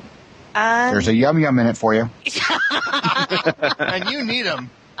 Nikki, there's a yum yum in it for you. And you need them.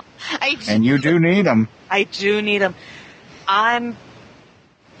 And you do need them. I do need them. I'm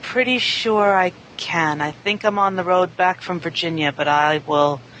pretty sure I can. I think I'm on the road back from Virginia, but I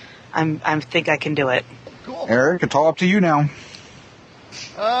think I can do it. Cool. Eric, it's all up to you now.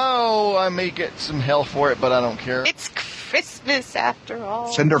 Oh, I may get some hell for it, but I don't care. It's Christmas after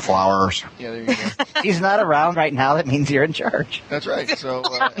all. Cinder flowers. Yeah, there you go. He's not around right now. That means you're in charge. That's right. So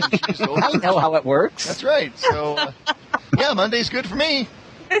and she's over. I know how it works. That's right. So yeah, Monday's good for me.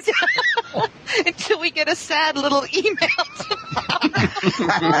 Until we get a sad little email.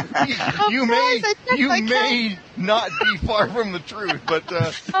 You may not be far from the truth, but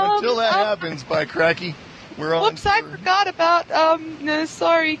until that happens, by cracky, we're on. Whoops, I forgot about. No,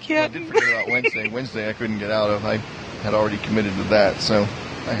 sorry, I kid. did forget about Wednesday. Wednesday I couldn't get out of. I had already committed to that, so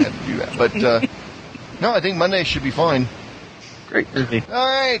I had to do that. But no, I think Monday should be fine. Great. All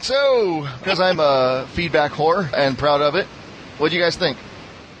right, so because I'm a feedback whore and proud of it, what do you guys think?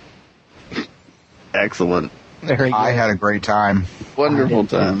 Excellent. Very good. I had a great time. Wonderful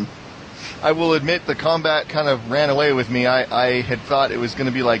time. I will admit the combat kind of ran away with me. I had thought it was going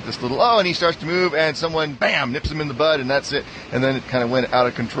to be like this little, and he starts to move, and someone, bam, nips him in the bud, and that's it. And then it kind of went out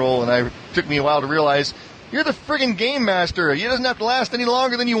of control, and it took me a while to realize, you're the friggin' game master. It doesn't have to last any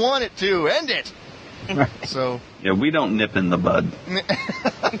longer than you want it to. End it. So. Yeah, we don't nip in the bud.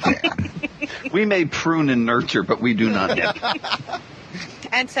 We may prune and nurture, but we do not nip.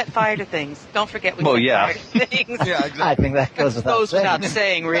 And set fire to things. Don't forget we set fire to things. Yeah, exactly. I think that goes without saying. Without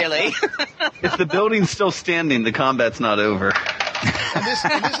saying, really. If the building's still standing, the combat's not over. And this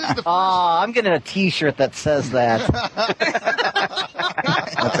is the first... I'm getting a T-shirt that says that.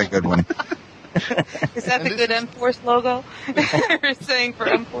 That's a good one. Is that the good M-Force logo? You're saying for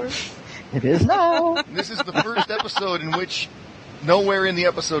M-Force? It is now. This is the first episode in which nowhere in the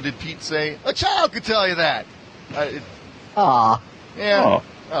episode did Pete say, a child could tell you that. Aw. Yeah. Oh,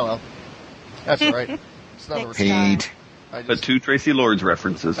 well. That's all right. It's not a Pete. But 2 Tracy Lords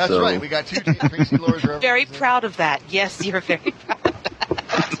references. That's so. right. We got 2 Tracy Lords references. Very proud of that. Yes, you're very proud of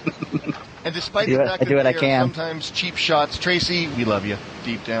that. And despite the fact that I they are sometimes cheap shots, Tracy, we love you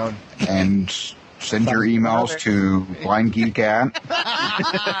deep down. And send your emails to blindgeekat.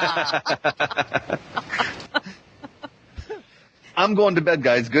 I'm going to bed,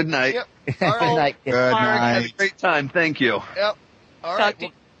 guys. Good night. Yep. Good night. Good night. Have a great time. Thank you. Yep. All Talk right. to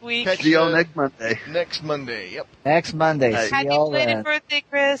you week. Catch See you all you next Monday. Next Monday. Yep. Next Monday. See Happy y'all belated then. birthday,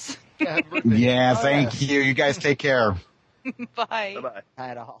 Chris. Yeah, happy birthday. Yeah, thank you. You guys take care. Bye. Bye-bye.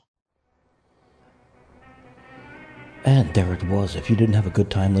 At all. And there it was. If you didn't have a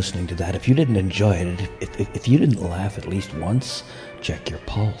good time listening to that, if you didn't enjoy it, if you didn't laugh at least once, check your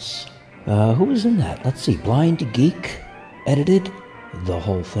pulse. Who was in that? Let's see. Blind Geek edited the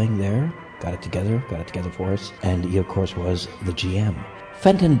whole thing there. Got it together for us. And he, of course, was the GM.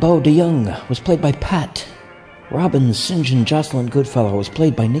 Fenton Bo DeYoung was played by Pat. Robin St. John Jocelyn Goodfellow was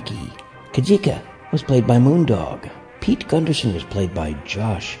played by Nikki. Kajika was played by Moondog. Pete Gunderson was played by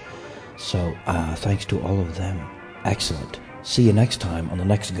Josh. So, thanks to all of them. Excellent. See you next time on the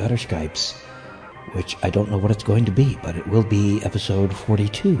next Gutter Skypes, which I don't know what it's going to be, but it will be episode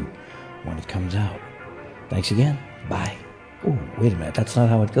 42 when it comes out. Thanks again. Bye. Oh, wait a minute. That's not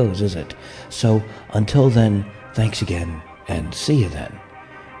how it goes, is it? So, until then, thanks again, and see you then.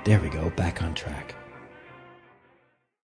 There we go. Back on track.